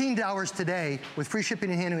about $18 today with free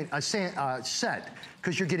shipping and handling a set,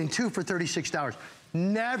 because you're getting 2 for $36.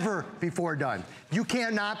 Never before done. You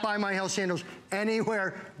cannot buy my Health Sandals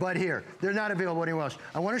anywhere but here. They're not available anywhere else.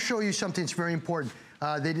 I want to show you something that's very important.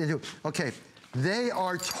 They didn't do. Okay, they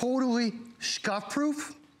are totally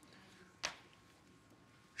scuff-proof,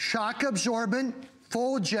 shock-absorbent,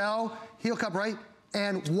 full gel, heel cup, right?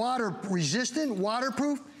 And water-resistant,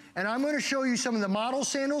 waterproof. And I'm going to show you some of the model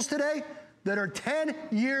sandals today that are 10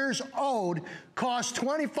 years old, cost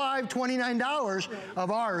 $25, $29 of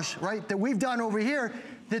ours, right, that we've done over here,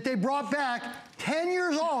 that they brought back, 10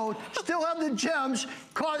 years old, still have the gems,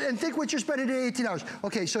 and think what you're spending today, $18.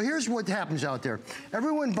 Okay, so here's what happens out there.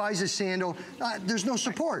 Everyone buys a sandal, there's no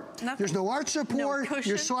support. There's no arch support,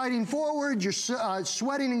 you're sliding forward, you're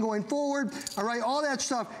sweating and going forward, all right, all that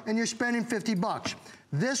stuff, and you're spending 50 bucks.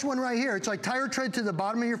 This one right here, it's like tire tread to the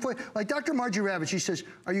bottom of your foot. Like Dr. Margie Rabbit, she says,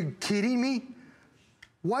 are you kidding me?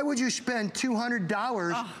 Why would you spend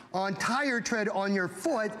 $200 on tire tread on your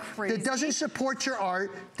foot that doesn't support your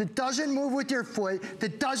art, that doesn't move with your foot,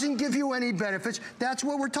 that doesn't give you any benefits? That's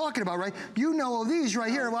what we're talking about, right? You know these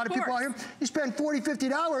right here. A lot of people out here, you spend $40,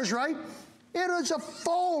 $50, right? It is a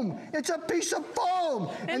foam. It's a piece of foam.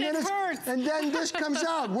 And it hurts. And then this comes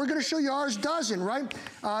out. We're going to show you ours doesn't, right?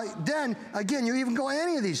 Then, again, you even go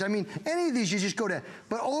any of these. I mean, any of these you just go to.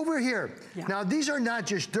 But over here, now these are not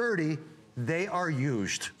just dirty. They are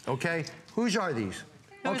used, okay? Whose are these?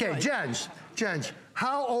 Okay, Jen's,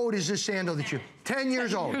 how old is this sandal that you, 10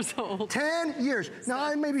 years old. 10 years old. 10 years. Now,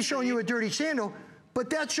 I may be showing you a dirty sandal, but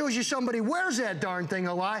that shows you somebody wears that darn thing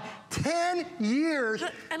a lot. 10 years.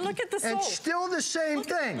 And look at the sole. And still the same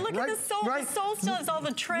thing. Look at the sole. Right? The sole still has all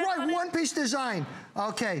the tread on it. One-piece design.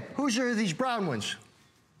 Okay, whose are these brown ones?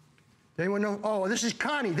 Anyone know? Oh, this is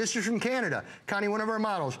Connie. This is from Canada. Connie, one of our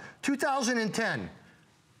models. 2010.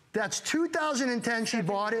 That's 2010 she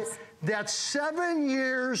bought it. That's 7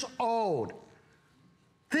 years old.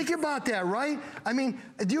 Think about that, right? I mean,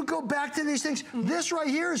 do you go back to these things? This right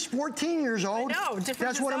here is 14 years old. I know, different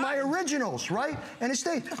That's one of my originals, right? And it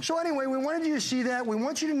stays. So anyway, we wanted you to see that. We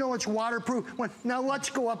want you to know it's waterproof. Now let's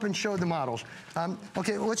go up and show the models.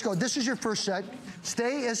 Okay, let's go. This is your first set.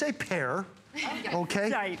 Stay as a pair.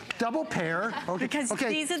 Okay, right. Double pair. Okay. Because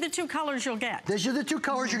these are the 2 colors you'll get. These are the 2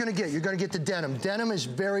 colors you're going to get. You're going to get the denim. Denim is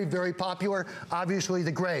very, very popular. Obviously,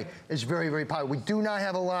 the gray is very, very popular. We do not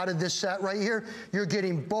have a lot of this set right here. You're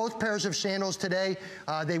getting both pairs of sandals today.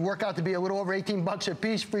 They work out to be a little over 18 bucks a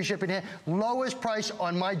piece, free shipping. Lowest price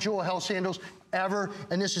on my Jewel Health sandals ever.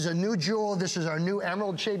 And this is a new jewel. This is our new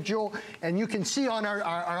emerald-shaped jewel. And you can see on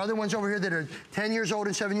our other ones over here that are 10 years old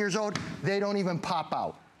and 7 years old, they don't even pop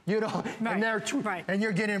out. You know, and they're and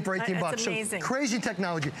you're getting it for 18 bucks. Amazing. So crazy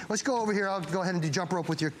technology. Let's go over here. I'll go ahead and do jump rope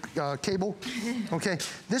with your cable. Okay,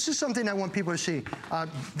 this is something I want people to see.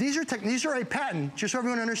 These are a patent, just so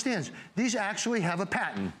everyone understands. These actually have a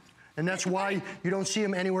patent. And that's why you don't see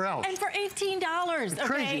them anywhere else. And for $18, okay,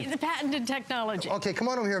 crazy. The patented technology. Okay, come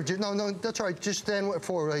on over here. No, that's all right. Just stand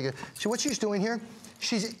forward. See what she's doing here?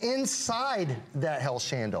 She's inside that Health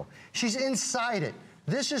Sandal. She's inside it.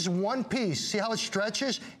 This is one piece. See how it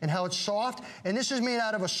stretches and how it's soft? And this is made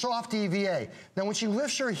out of a soft EVA. Now, when she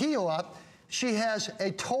lifts her heel up, she has a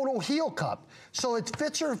total heel cup. So it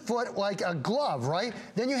fits her foot like a glove, right?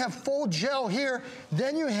 Then you have full gel here.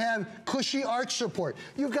 Then you have cushy arch support.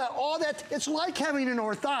 You've got all that. It's like having an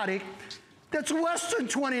orthotic that's less than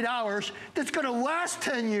 $20, that's going to last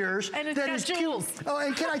 10 years. And it's got jewels. Oh,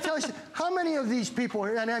 and can I tell you, how many of these people,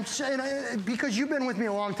 and I'm saying, because you've been with me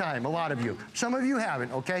a long time, a lot of you. Some of you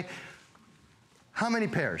haven't, okay? How many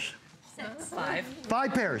pairs? 5.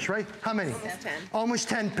 5 pairs, right? How many? 10. Almost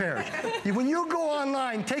 10 pairs. When you go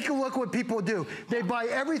online, take a look what people do. They buy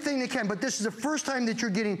everything they can, but this is the first time that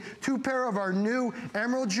you're getting 2 pair of our new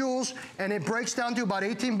emerald jewels, and it breaks down to about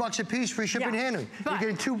 18 bucks a piece, free shipping and handling. You're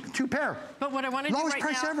getting two pair. But what I want to do right now,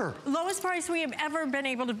 lowest price ever. Lowest price we have ever been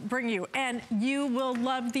able to bring you, and you will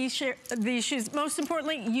love these shoes. Most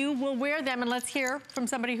importantly, you will wear them, and let's hear from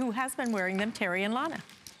somebody who has been wearing them, Terry and Lana.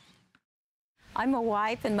 I'm a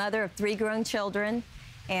wife and mother of 3 grown children,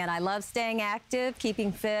 and I love staying active,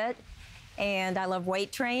 keeping fit, and I love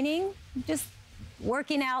weight training, just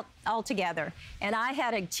working out all together. And I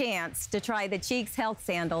had a chance to try the Cheeks Health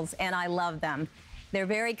sandals, and I love them. They're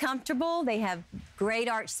very comfortable, they have great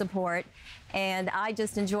arch support, and I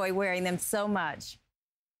just enjoy wearing them so much.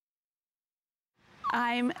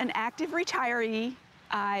 I'm an active retiree.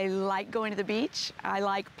 I like going to the beach. I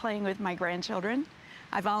like playing with my grandchildren.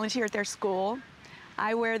 I volunteer at their school.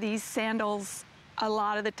 I wear these sandals a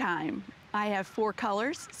lot of the time. I have 4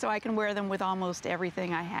 colors, so I can wear them with almost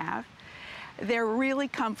everything I have. They're really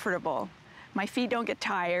comfortable. My feet don't get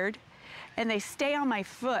tired, and they stay on my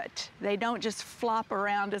foot. They don't just flop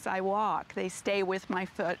around as I walk. They stay with my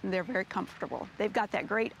foot, and they're very comfortable. They've got that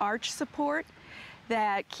great arch support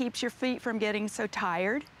that keeps your feet from getting so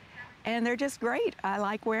tired, and they're just great. I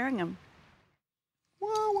like wearing them.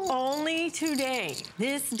 Only today,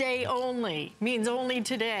 this day only, means only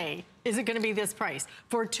today, is it going to be this price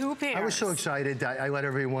for 2 pairs. I was so excited. I let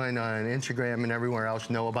everyone on Instagram and everywhere else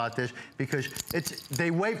know about this because they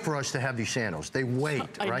wait for us to have these sandals. They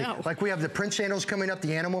wait, right? Know. Like we have the print sandals coming up,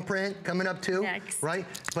 the animal print coming up too, right?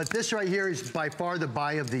 But this right here is by far the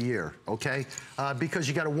buy of the year, okay? Because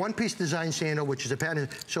you got a one-piece design sandal, which is a patent.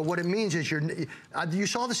 So what it means is you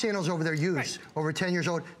saw the sandals over there used, over 10 years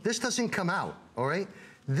old. This doesn't come out, all right?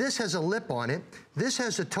 This has a lip on it. This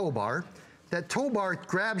has a toe bar. That toe bar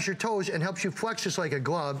grabs your toes and helps you flex just like a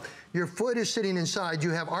glove. Your foot is sitting inside.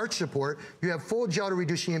 You have arch support. You have full gel to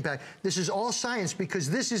reduce the impact. This is all science because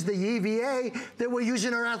this is the EVA that we use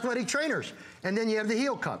in our athletic trainers. And then you have the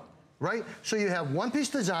heel cup, right? So you have one-piece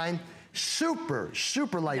design, super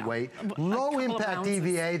lightweight, low impact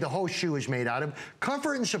EVA, the whole shoe is made out of,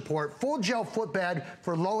 comfort and support, full gel foot pad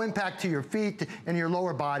for low impact to your feet and your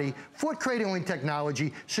lower body, foot cradling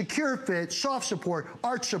technology, secure fit, soft support,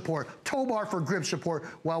 arch support, toe bar for grip support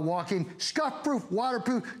while walking, scuff proof,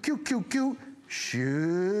 waterproof, cute.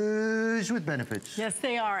 Shoes with benefits. Yes,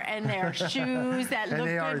 they are, and they're shoes that look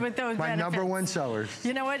good with those my benefits. #1 sellers.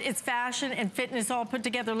 You know what? It's fashion and fitness all put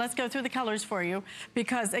together. Let's go through the colors for you,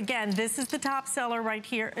 because again, this is the top seller right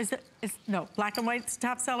here. No, black and white's the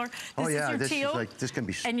top seller. This is your teal, this can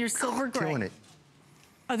be and your silver gray. Killing it.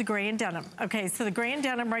 Oh, the gray and denim. Okay, so the gray and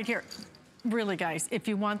denim right here. Really, guys, if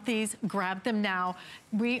you want these, grab them now.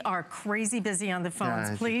 We are crazy busy on the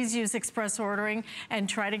phones. Please use express ordering and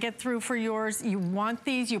try to get through for yours. You want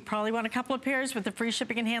these. You probably want a couple of pairs with the free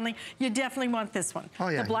shipping and handling. You definitely want this one. Oh,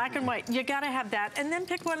 yeah. The black and white. You got to have that. And then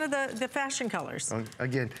pick one of the fashion colors.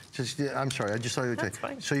 Again, I'm sorry, I just saw you.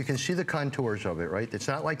 So you can see the contours of it, right? It's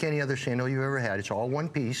not like any other sandal you've ever had. It's all one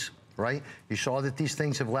piece. Right? You saw that these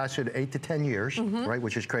things have lasted 8 to 10 years, right?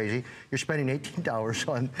 Which is crazy. You're spending $18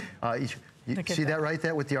 on you see that right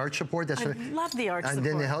there with the arch support? That's I love the arch support. And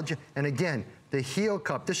then they held you. And again, the heel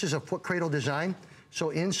cup, this is a foot cradle design. So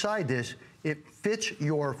inside this, it fits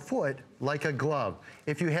your foot like a glove.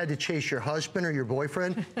 If you had to chase your husband or your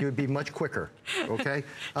boyfriend, you would be much quicker, okay?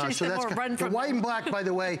 So that's the white and black, by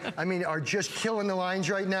the way, I mean, are just killing the lines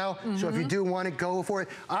right now. So if you do want it, go for it.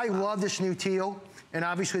 I love this new teal. And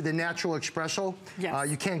obviously the natural espresso.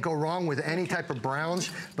 You can't go wrong with any type of browns.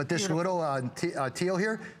 But this little teal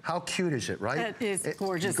here, how cute is it, right? It is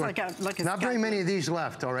gorgeous. Not very many of these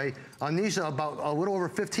left, all right? On these, about a little over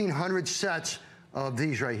 1,500 sets of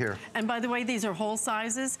these right here. And by the way, these are whole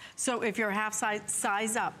sizes. So if you're half size,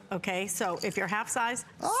 size up, okay? So if you're half size,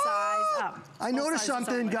 size up. I noticed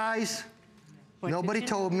something, guys. Nobody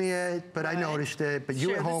told me it, but I noticed it. But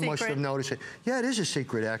you at home must have noticed it. Yeah, it is a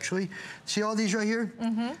secret, actually. See all these right here?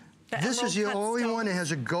 This is the only one that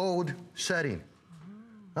has a gold setting.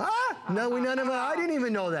 No, none of it. I didn't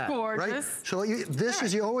even know that. Gorgeous. Right? So this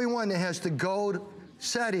is the only one that has the gold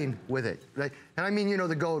setting with it, right? And I mean, you know,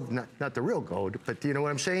 the gold, not the real gold, but you know what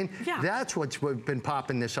I'm saying? Yeah. That's what's been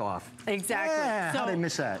popping this off. Exactly. Yeah, so how did I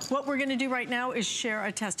miss that? What we're gonna do right now is share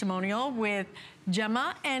a testimonial with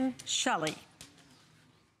Gemma and Shelly.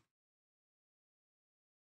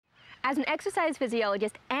 As an exercise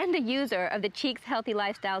physiologist and a user of the Cheeks Healthy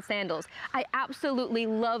Lifestyle sandals, I absolutely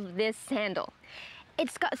love this sandal.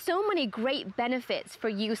 It's got so many great benefits for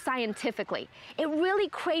you scientifically. It really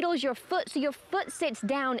cradles your foot so your foot sits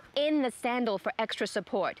down in the sandal for extra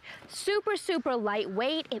support. Super, super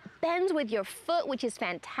lightweight. It bends with your foot, which is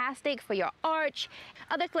fantastic for your arch.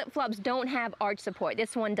 Other flip-flops don't have arch support.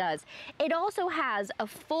 This one does. It also has a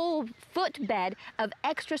full footbed of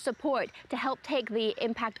extra support to help take the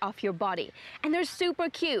impact off your body. And they're super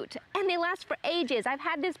cute, and they last for ages. I've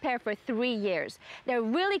had this pair for 3 years. They're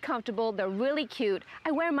really comfortable, they're really cute.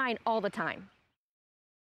 I wear mine all the time.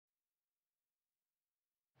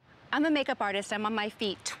 I'm a makeup artist. I'm on my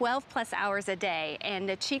feet 12 plus hours a day, and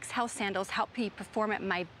the Cheeks Health Sandals help me perform at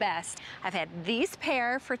my best. I've had these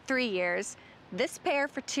pair for 3 years, this pair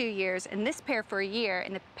for 2 years, and this pair for a year.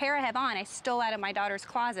 And the pair I have on, I stole out of my daughter's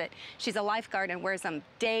closet. She's a lifeguard and wears them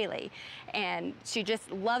daily. And she just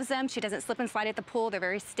loves them. She doesn't slip and slide at the pool. They're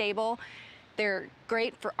very stable. They're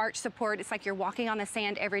great for arch support. It's like you're walking on the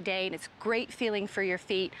sand every day, and it's great feeling for your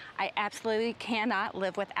feet. I absolutely cannot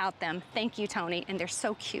live without them. Thank you, Tony, and they're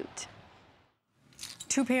so cute.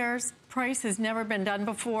 2 pairs, price has never been done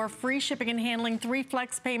before. Free shipping and handling, 3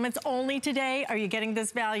 flex payments only today. Are you getting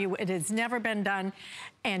this value? It has never been done.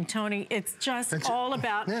 And Tony, it's just all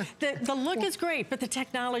about, the look is great, but the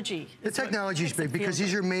technology. The technology is big because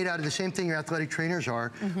these are made out of the same thing your athletic trainers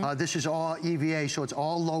are. This is all EVA, so it's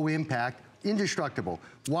all low impact. Indestructible,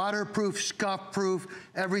 waterproof, scuff-proof,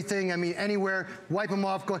 everything. I mean, anywhere, wipe them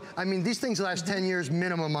off. I mean, these things last 10 years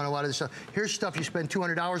minimum on a lot of this stuff. Here's stuff you spend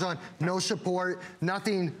 $200 on, no support,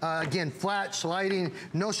 nothing, again, flat, sliding,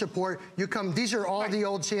 no support. You come, these are all the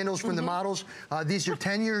old sandals from the models. These are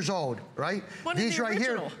 10 years old, right? These right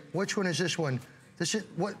here, which one is this one? This is,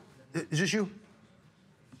 what, is this you?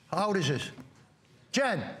 How old is this?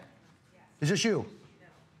 Jen, is this you?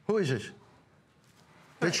 Who is this?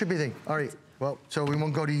 It should be the thing. All right. Well, so we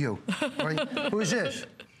won't go to you. All right. Who is this?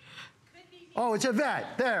 Oh, it's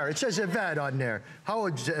Yvette. There. It says Yvette on there. How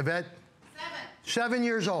old is Yvette? 7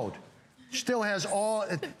 years old. Still has all.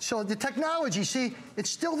 So the technology, see,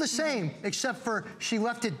 it's still the same, except for she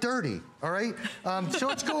left it dirty. All right. So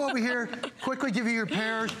let's go over here. Quickly give you your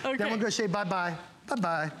pairs. Okay. Then we're going to say bye-bye.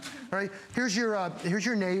 Bye-bye. All right, here's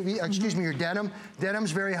your navy, excuse me, your denim.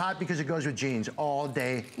 Denim's very hot because it goes with jeans all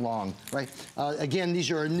day long, right? Again, these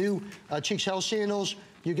are our new Cheeks Health Sandals.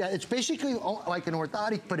 You got, it's basically like an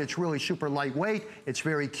orthotic, but it's really super lightweight. It's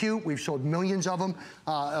very cute. We've sold millions of them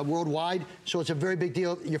worldwide, so it's a very big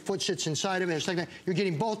deal. Your foot sits inside of it. It's like that. You're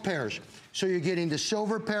getting both pairs. So you're getting the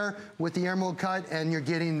silver pair with the emerald cut, and you're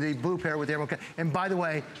getting the blue pair with the emerald cut. And by the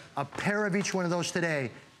way, a pair of each one of those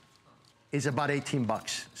today is about 18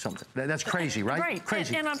 bucks, something. That's crazy, right? Right,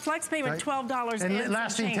 crazy. And on flex payment, $12 and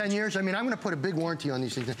lasting 10 years. I mean, I'm gonna put a big warranty on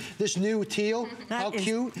these things. This new teal, how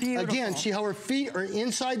cute. Beautiful. Again, see how her feet are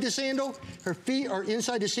inside the sandal? Her feet are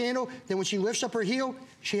inside the sandal. Then when she lifts up her heel,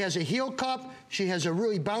 she has a heel cup. She has a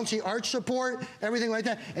really bouncy arch support, everything like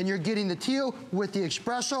that. And you're getting the teal with the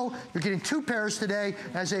espresso. You're getting 2 pairs today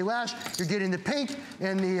as they last. You're getting the pink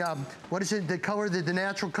and the, what is it, the color, the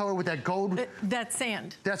natural color with that gold? That's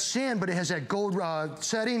sand. That's sand, but it has that gold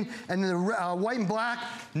setting. And the white and black,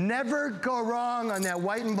 never go wrong on that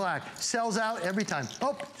white and black. Sells out every time.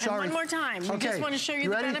 Oh, sorry. And one more time. We just want to show you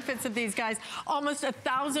the benefits of these guys. Almost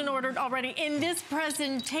 1,000 ordered already in this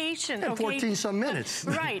presentation. And 14 some minutes.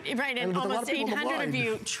 Right, and almost 800 of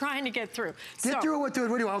you trying to get through. Get through it, what do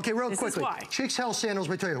you want? Okay, real quickly. This is why. Cheeks Health Sandals,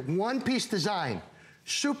 let me tell you, one-piece design,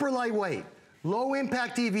 super lightweight, low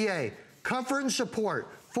impact EVA, comfort and support,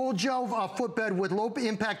 full gel footbed with low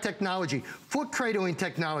impact technology, foot cradling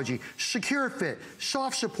technology, secure fit,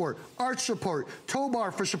 soft support, arch support, tow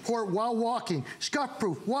bar for support while walking, scuff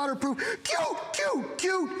proof, waterproof,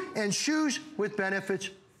 cute, and shoes with benefits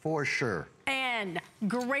for sure. And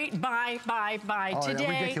great buy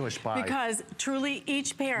today. Ridiculous buy. Because truly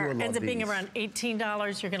each pair ends up being around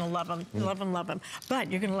 $18. You're gonna love them, love them.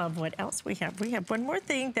 But you're gonna love what else we have. We have one more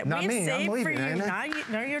thing that we have saved for you.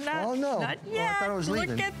 No, you're not. Oh no. Not yet. I thought I was leaving.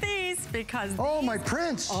 Look at these because my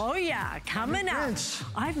prints. Oh yeah, coming up. Prints.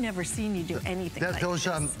 I've never seen you do anything like those,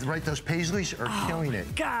 this. Right, those paisleys are killing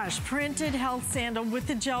it. Gosh, printed health sandal with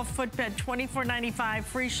the gel footbed, $24.95,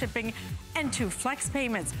 free shipping, and 2 flex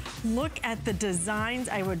payments. Look at the designs.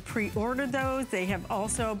 I would pre-order those. They have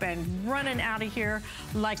also been running out of here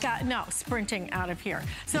like, sprinting out of here.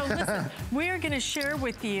 So listen, we're gonna share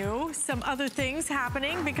with you some other things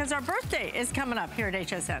happening because our birthday is coming up here at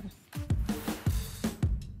HSN.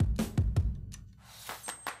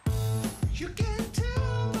 You can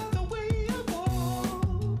tell by the way you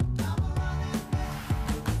walk.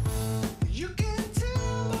 You can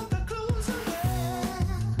tell by the clothes I wear.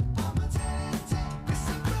 It's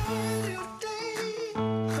a brand new day.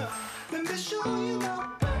 Let me show you now.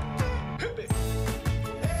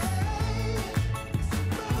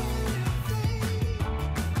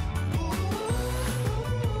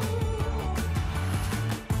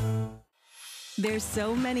 There's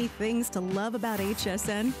so many things to love about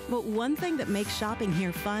HSN, but one thing that makes shopping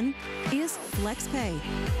here fun is FlexPay.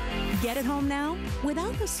 Get it home now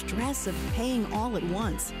without the stress of paying all at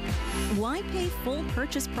once. Why pay full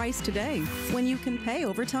purchase price today when you can pay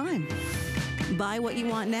over time? Buy what you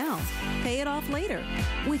want now, pay it off later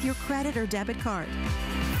with your credit or debit card.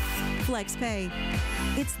 FlexPay.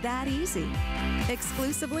 It's that easy.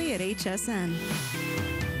 Exclusively at HSN.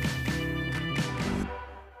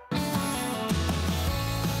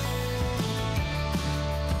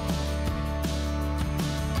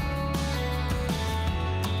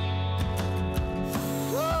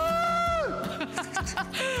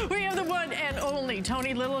 We have the one and only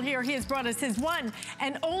Tony Little here. He has brought us his one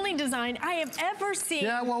and only design I have ever seen.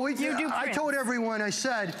 Yeah, well, I told everyone, I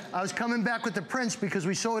said I was coming back with the prints because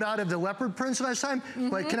we sold out of the leopard prints last time.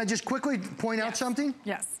 But can I just quickly point out something?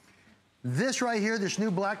 Yes. This right here, this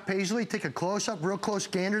new black paisley, take a close-up, real close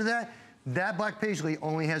gander to that. That black paisley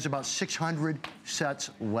only has about 600 sets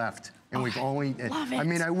left. And we've only, love it. I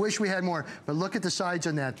mean, I wish we had more, but look at the sides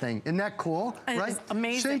on that thing. Isn't that cool, right?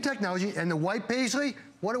 Amazing. Same technology. And the white paisley,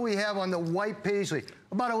 what do we have on the white paisley?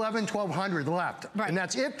 About 1,100 left. Right. And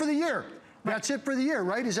that's it for the year. Right. That's it for the year,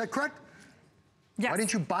 right? Is that correct? Yes. Why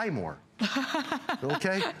didn't you buy more?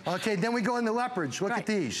 Okay, then we go in the leopards. Look at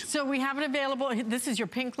these. So we have it available. This is your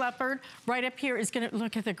pink leopard. Right up here is gonna,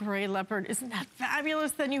 look at the gray leopard. Isn't that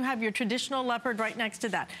fabulous? Then you have your traditional leopard right next to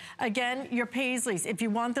that. Again, your paisleys. If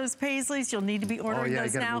you want those paisleys, you'll need to be ordering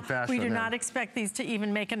those now. We do not expect these to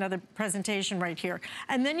even make another presentation right here.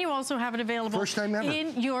 And then you also have it available First time ever.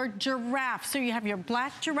 in your giraffe. So you have your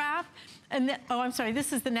black giraffe, and then, oh, I'm sorry,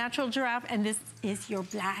 this is the natural giraffe, and this is your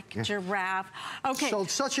black giraffe. Okay. So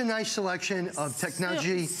such a nice selection of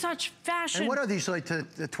technology. Such fashion. And what are these, like the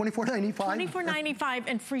 $24.95? $24.95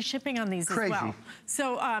 and free shipping on these as well.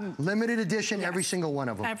 So limited edition, every single one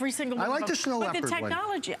of them. Every single one. I like the snow leopard But the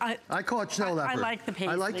technology, I call it snow leopard. I like the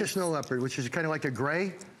paisley. I like the snow leopard, which is kind of like a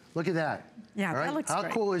gray. Look at that. Yeah, right? that looks How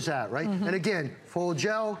great. cool is that, right? And again, full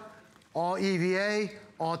gel, all EVA,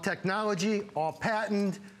 all technology, all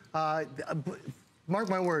patent. Mark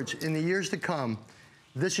my words, in the years to come,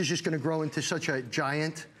 this is just going to grow into such a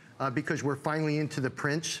giant because we're finally into the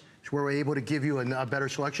prints. Where we're able to give you a better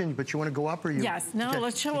selection, but you want to go up or you? Yes, no,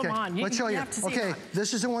 let's show them on. Let's show you. Have to see okay,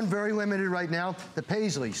 this is the one very limited right now, the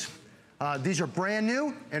paisleys. These are brand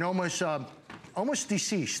new and almost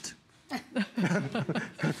deceased.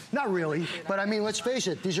 Not really, but I mean, let's face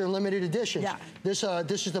it, these are limited editions. Yeah. This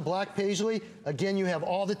is the black paisley. Again, you have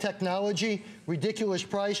all the technology, ridiculous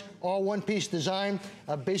price, all one-piece design.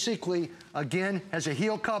 Basically, again, has a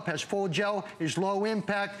heel cup, has full gel, is low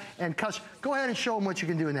impact, and cuts. Go ahead and show them what you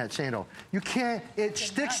can do in that sandal. You can't, it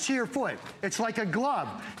sticks to your foot. It's like a glove.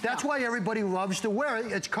 That's why everybody loves to wear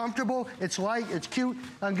it. It's comfortable, it's light, it's cute.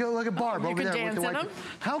 And go look at Barb over there with the white.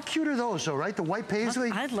 How cute are those though, right? The white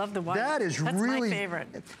paisley. I love the white. That is really my favorite.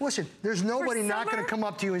 Listen, there's nobody not going to come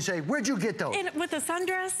up to you and say, "Where'd you get those?" With a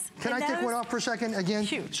sundress. Can I take one off for a second again,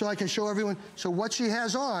 so I can show everyone? So what she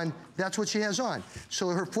has on, that's what she has on. So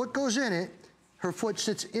her foot goes in it. Her foot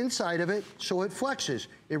sits inside of it, so it flexes.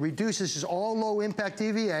 It reduces. It's all low-impact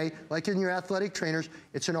EVA, like in your athletic trainers.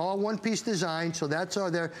 It's an all one-piece design, so that's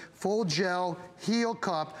there. Full gel, heel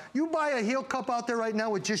cup. You buy a heel cup out there right now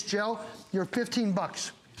with just gel, you're 15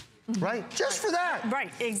 bucks. Right? Just for that.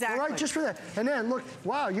 Right, exactly. Right, just for that. And then, look,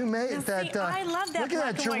 wow, you made that. I love that. Look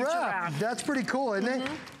at that giraffe. That's pretty cool, isn't it?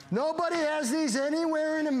 Nobody has these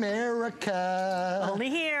anywhere in America. Only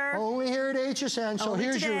here. Only here at HSN. So Only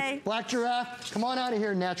here's today. your black giraffe. Come on out of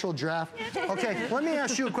here, natural giraffe. Okay, let me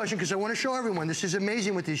ask you a question because I want to show everyone. This is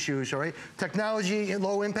amazing with these shoes, all right? Technology,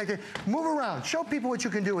 low impact. Move around. Show people what you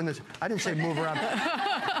can do in this. I didn't say move around.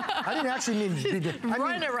 I didn't actually mean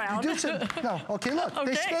run around. No, okay, look.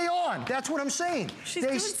 They stay on. That's what I'm saying.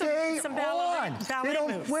 They stay on. They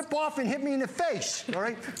don't flip off and hit me in the face, all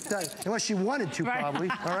right? Unless she wanted to, probably,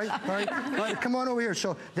 all right? All right, come on over here.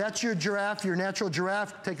 So that's your giraffe, your natural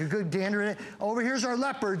giraffe. Take a good gander in it. Over here's our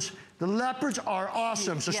leopards. The leopards are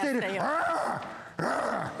awesome. So stay there.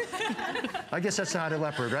 I guess that's not a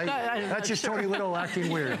leopard, right? That's just Tony Little acting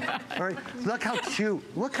weird. All right, look how cute.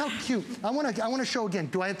 Look how cute. I want to show again.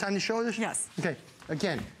 Do I have time to show this? Yes. Okay.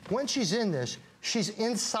 Again, when she's in this, she's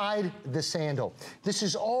inside the sandal. This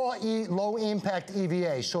is all low impact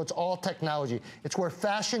EVA, so it's all technology. It's where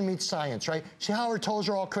fashion meets science, right? See how her toes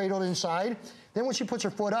are all cradled inside? Then when she puts her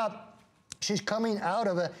foot up, she's coming out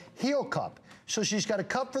of a heel cup. So she's got a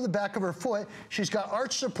cup for the back of her foot. She's got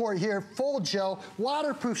arch support here, full gel,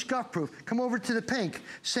 waterproof, scuff-proof. Come over to the pink.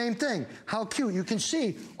 Same thing. How cute. You can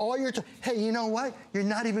see all your hey, you know what? You're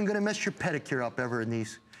not even going to mess your pedicure up ever in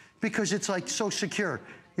these because it's like so secure.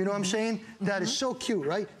 You know what I'm saying? That is so cute,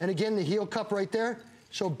 right? And again, the heel cup right there.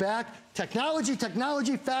 So back, technology,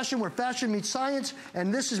 fashion, where fashion meets science.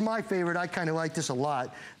 And this is my favorite. I kind of like this a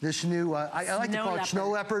lot. This new, I like to call it snow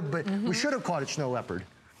leopard, but we should have called it snow leopard.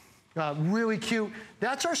 Really cute.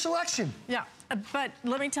 That's our selection. Yeah. But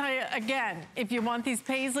let me tell you again, if you want these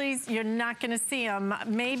paisleys, you're not going to see them.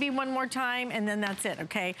 Maybe one more time, and then that's it,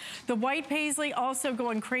 okay? The white paisley also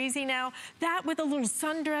going crazy now. That with a little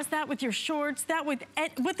sundress, that with your shorts, that with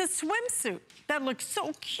a swimsuit. That looks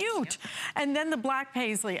so cute. Yep. And then the black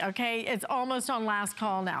paisley, okay? It's almost on last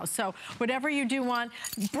call now. So whatever you do want,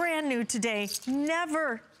 brand new today,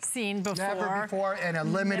 never seen before. Never before, and a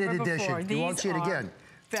limited edition. You won't see it again.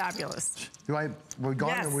 Fabulous. We're gone,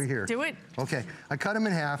 yes, or we're here? Do it. Okay, I cut them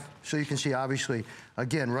in half so you can see, obviously,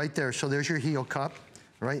 again, right there. So there's your heel cup,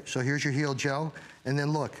 right? So here's your heel gel. And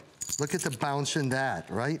then look at the bounce in that,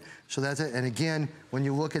 right? So that's it. And again, when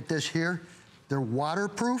you look at this here, they're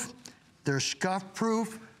waterproof, they're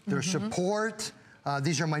scuff-proof, they're support.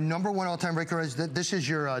 These are my #1 all-time records. This is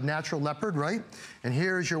your natural leopard, right? And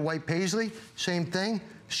here is your white paisley, same thing.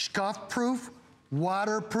 Scuff-proof,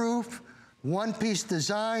 waterproof, one-piece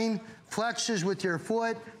design, flexes with your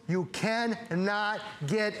foot. You cannot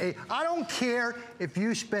get I don't care if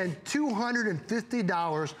you spend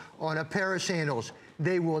 $250 on a pair of sandals.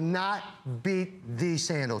 They will not beat these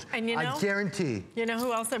sandals. And you know, I guarantee. You know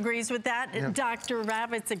who else agrees with that? Yeah. Dr.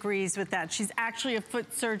 Ravitz agrees with that. She's actually a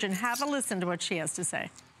foot surgeon. Have a listen to what she has to say.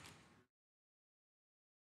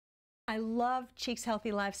 I love Cheeks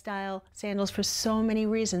Healthy Lifestyle sandals for so many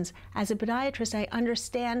reasons. As a podiatrist, I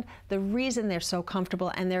understand the reason they're so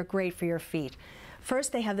comfortable and they're great for your feet.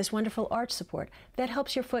 First, they have this wonderful arch support that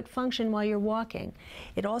helps your foot function while you're walking.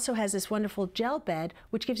 It also has this wonderful gel bed,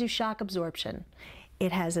 which gives you shock absorption.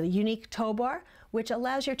 It has a unique toe bar, which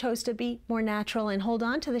allows your toes to be more natural and hold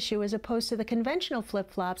on to the shoe as opposed to the conventional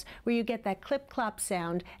flip-flops where you get that clip-clop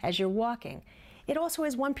sound as you're walking. It also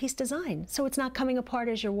has one-piece design, so it's not coming apart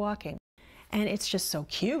as you're walking. And it's just so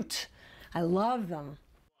cute. I love them.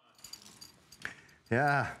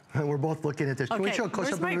 Yeah, we're both looking at this. Okay, Can we show a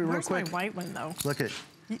close-up of it real quick? Where's my white one, though? Look at it.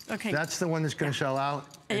 Okay. That's the one that's going to sell out.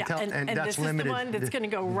 And that's this limited. is the one that's going to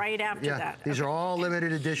go right after that. These are all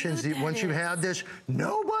limited editions. Once you have this,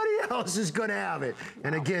 nobody else is going to have it. Wow.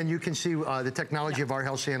 And again, you can see the technology of our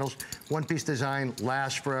health sandals. One-piece design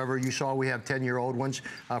lasts forever. You saw we have 10-year-old ones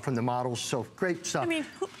from the models. So great stuff. I mean,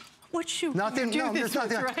 what shoe? Nothing. No, there's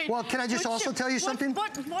nothing. Right? Well, can I just also tell you something?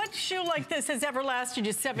 What shoe like this has ever lasted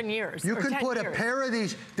you 7 years? You could put a pair of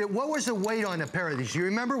these. What was the weight on a pair of these? Do you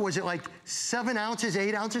remember? Was it like 7 ounces,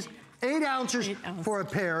 8 ounces? 8 ounces for a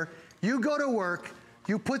pair. You go to work.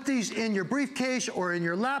 You put these in your briefcase or in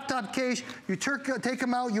your laptop case. You take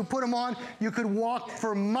them out. You put them on. You could walk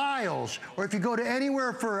for miles. Or if you go to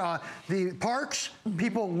anywhere for the parks,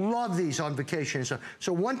 people love these on vacation. So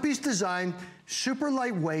one-piece design, super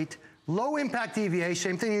lightweight, low impact EVA,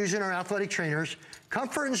 same thing you use in our athletic trainers,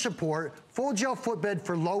 comfort and support, full gel footbed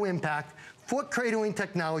for low impact, foot cradling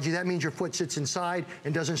technology. That means your foot sits inside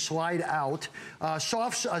and doesn't slide out.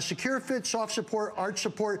 Secure fit, soft support, arch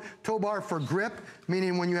support, toe bar for grip,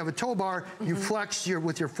 meaning when you have a toe bar, you flex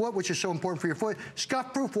with your foot, which is so important for your foot.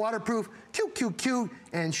 Scuff proof, waterproof, cute,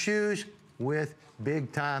 and shoes with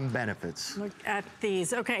big time benefits. Look at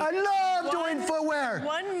these. Okay. I love doing footwear.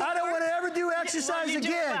 I don't want to ever do exercise again. Do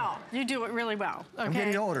it well. You do it really well. Okay? I'm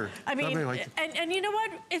getting older. I mean, and you know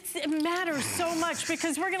what? It matters so much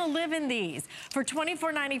because we're going to live in these for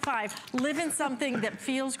 $24.95. Live in something that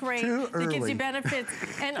feels great, that gives you benefits,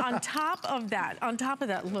 and on top of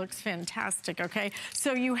that, looks fantastic. Okay.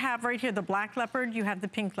 So you have right here the black leopard. You have the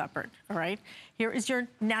pink leopard. All right. Here is your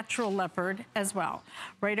natural leopard as well.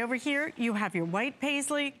 Right over here, you have your white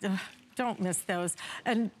paisley. Ugh, don't miss those.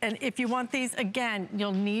 And if you want these, again,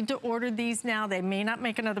 you'll need to order these now. They may not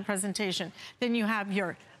make another presentation. Then you have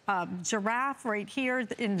your giraffe right here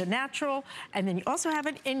in the natural, and then you also have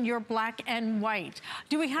it in your black and white.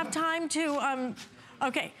 Do we have time to,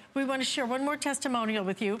 okay, we want to share one more testimonial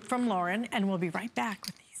with you from Lauren, and we'll be right back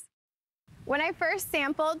with these. When I first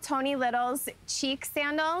sampled Tony Little's cheek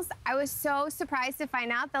sandals, I was so surprised to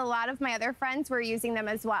find out that a lot of my other friends were using them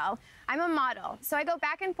as well. I'm a model, so I go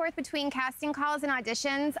back and forth between casting calls and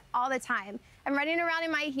auditions all the time. I'm running around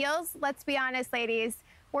in my heels. Let's be honest, ladies.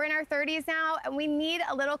 We're in our 30s now, and we need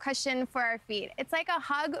a little cushion for our feet. It's like a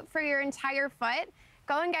hug for your entire foot.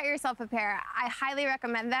 Go and get yourself a pair. I highly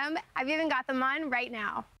recommend them. I've even got them on right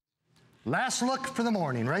now. Last look for the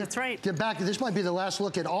morning, right? That's right. Get back. This might be the last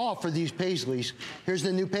look at all for these paisleys. Here's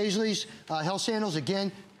the new paisleys, health sandals.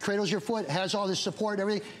 Again, cradles your foot, has all this support and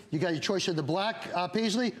everything. You got your choice of the black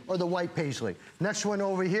paisley or the white paisley. Next one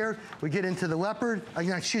over here, we get into the leopard,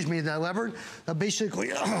 the leopard,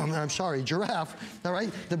 basically, I'm sorry, giraffe, all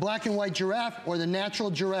right? The black and white giraffe or the natural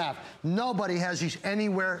giraffe. Nobody has these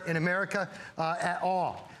anywhere in America at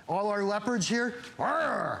all. All our leopards here,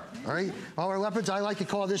 all right? All our leopards, I like to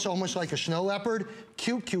call this almost like a snow leopard.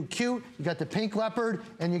 Cute, cute, cute. You got the pink leopard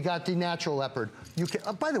and you got the natural leopard. You can,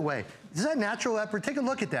 by the way, is that natural leopard? Take a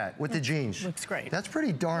look at that with the jeans. Looks great. That's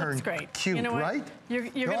pretty darn cute, you know what? right?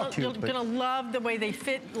 You're gonna love the way they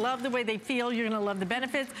fit, love the way they feel. You're gonna love the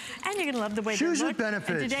benefits, and you're gonna love the way they look. Shoes with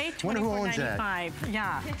benefits. And today, Wonder who owns that? $24.95.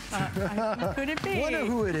 Yeah. Who could it be? Wonder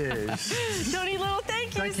who it is. Tony Little,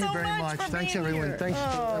 thank you so very much. for Thanks, being everyone. here. Thanks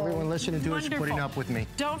to everyone listening to us and putting up with me.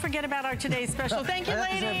 Don't forget about our today's special. Thank you,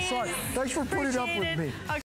 ladies. Thanks for putting up with me.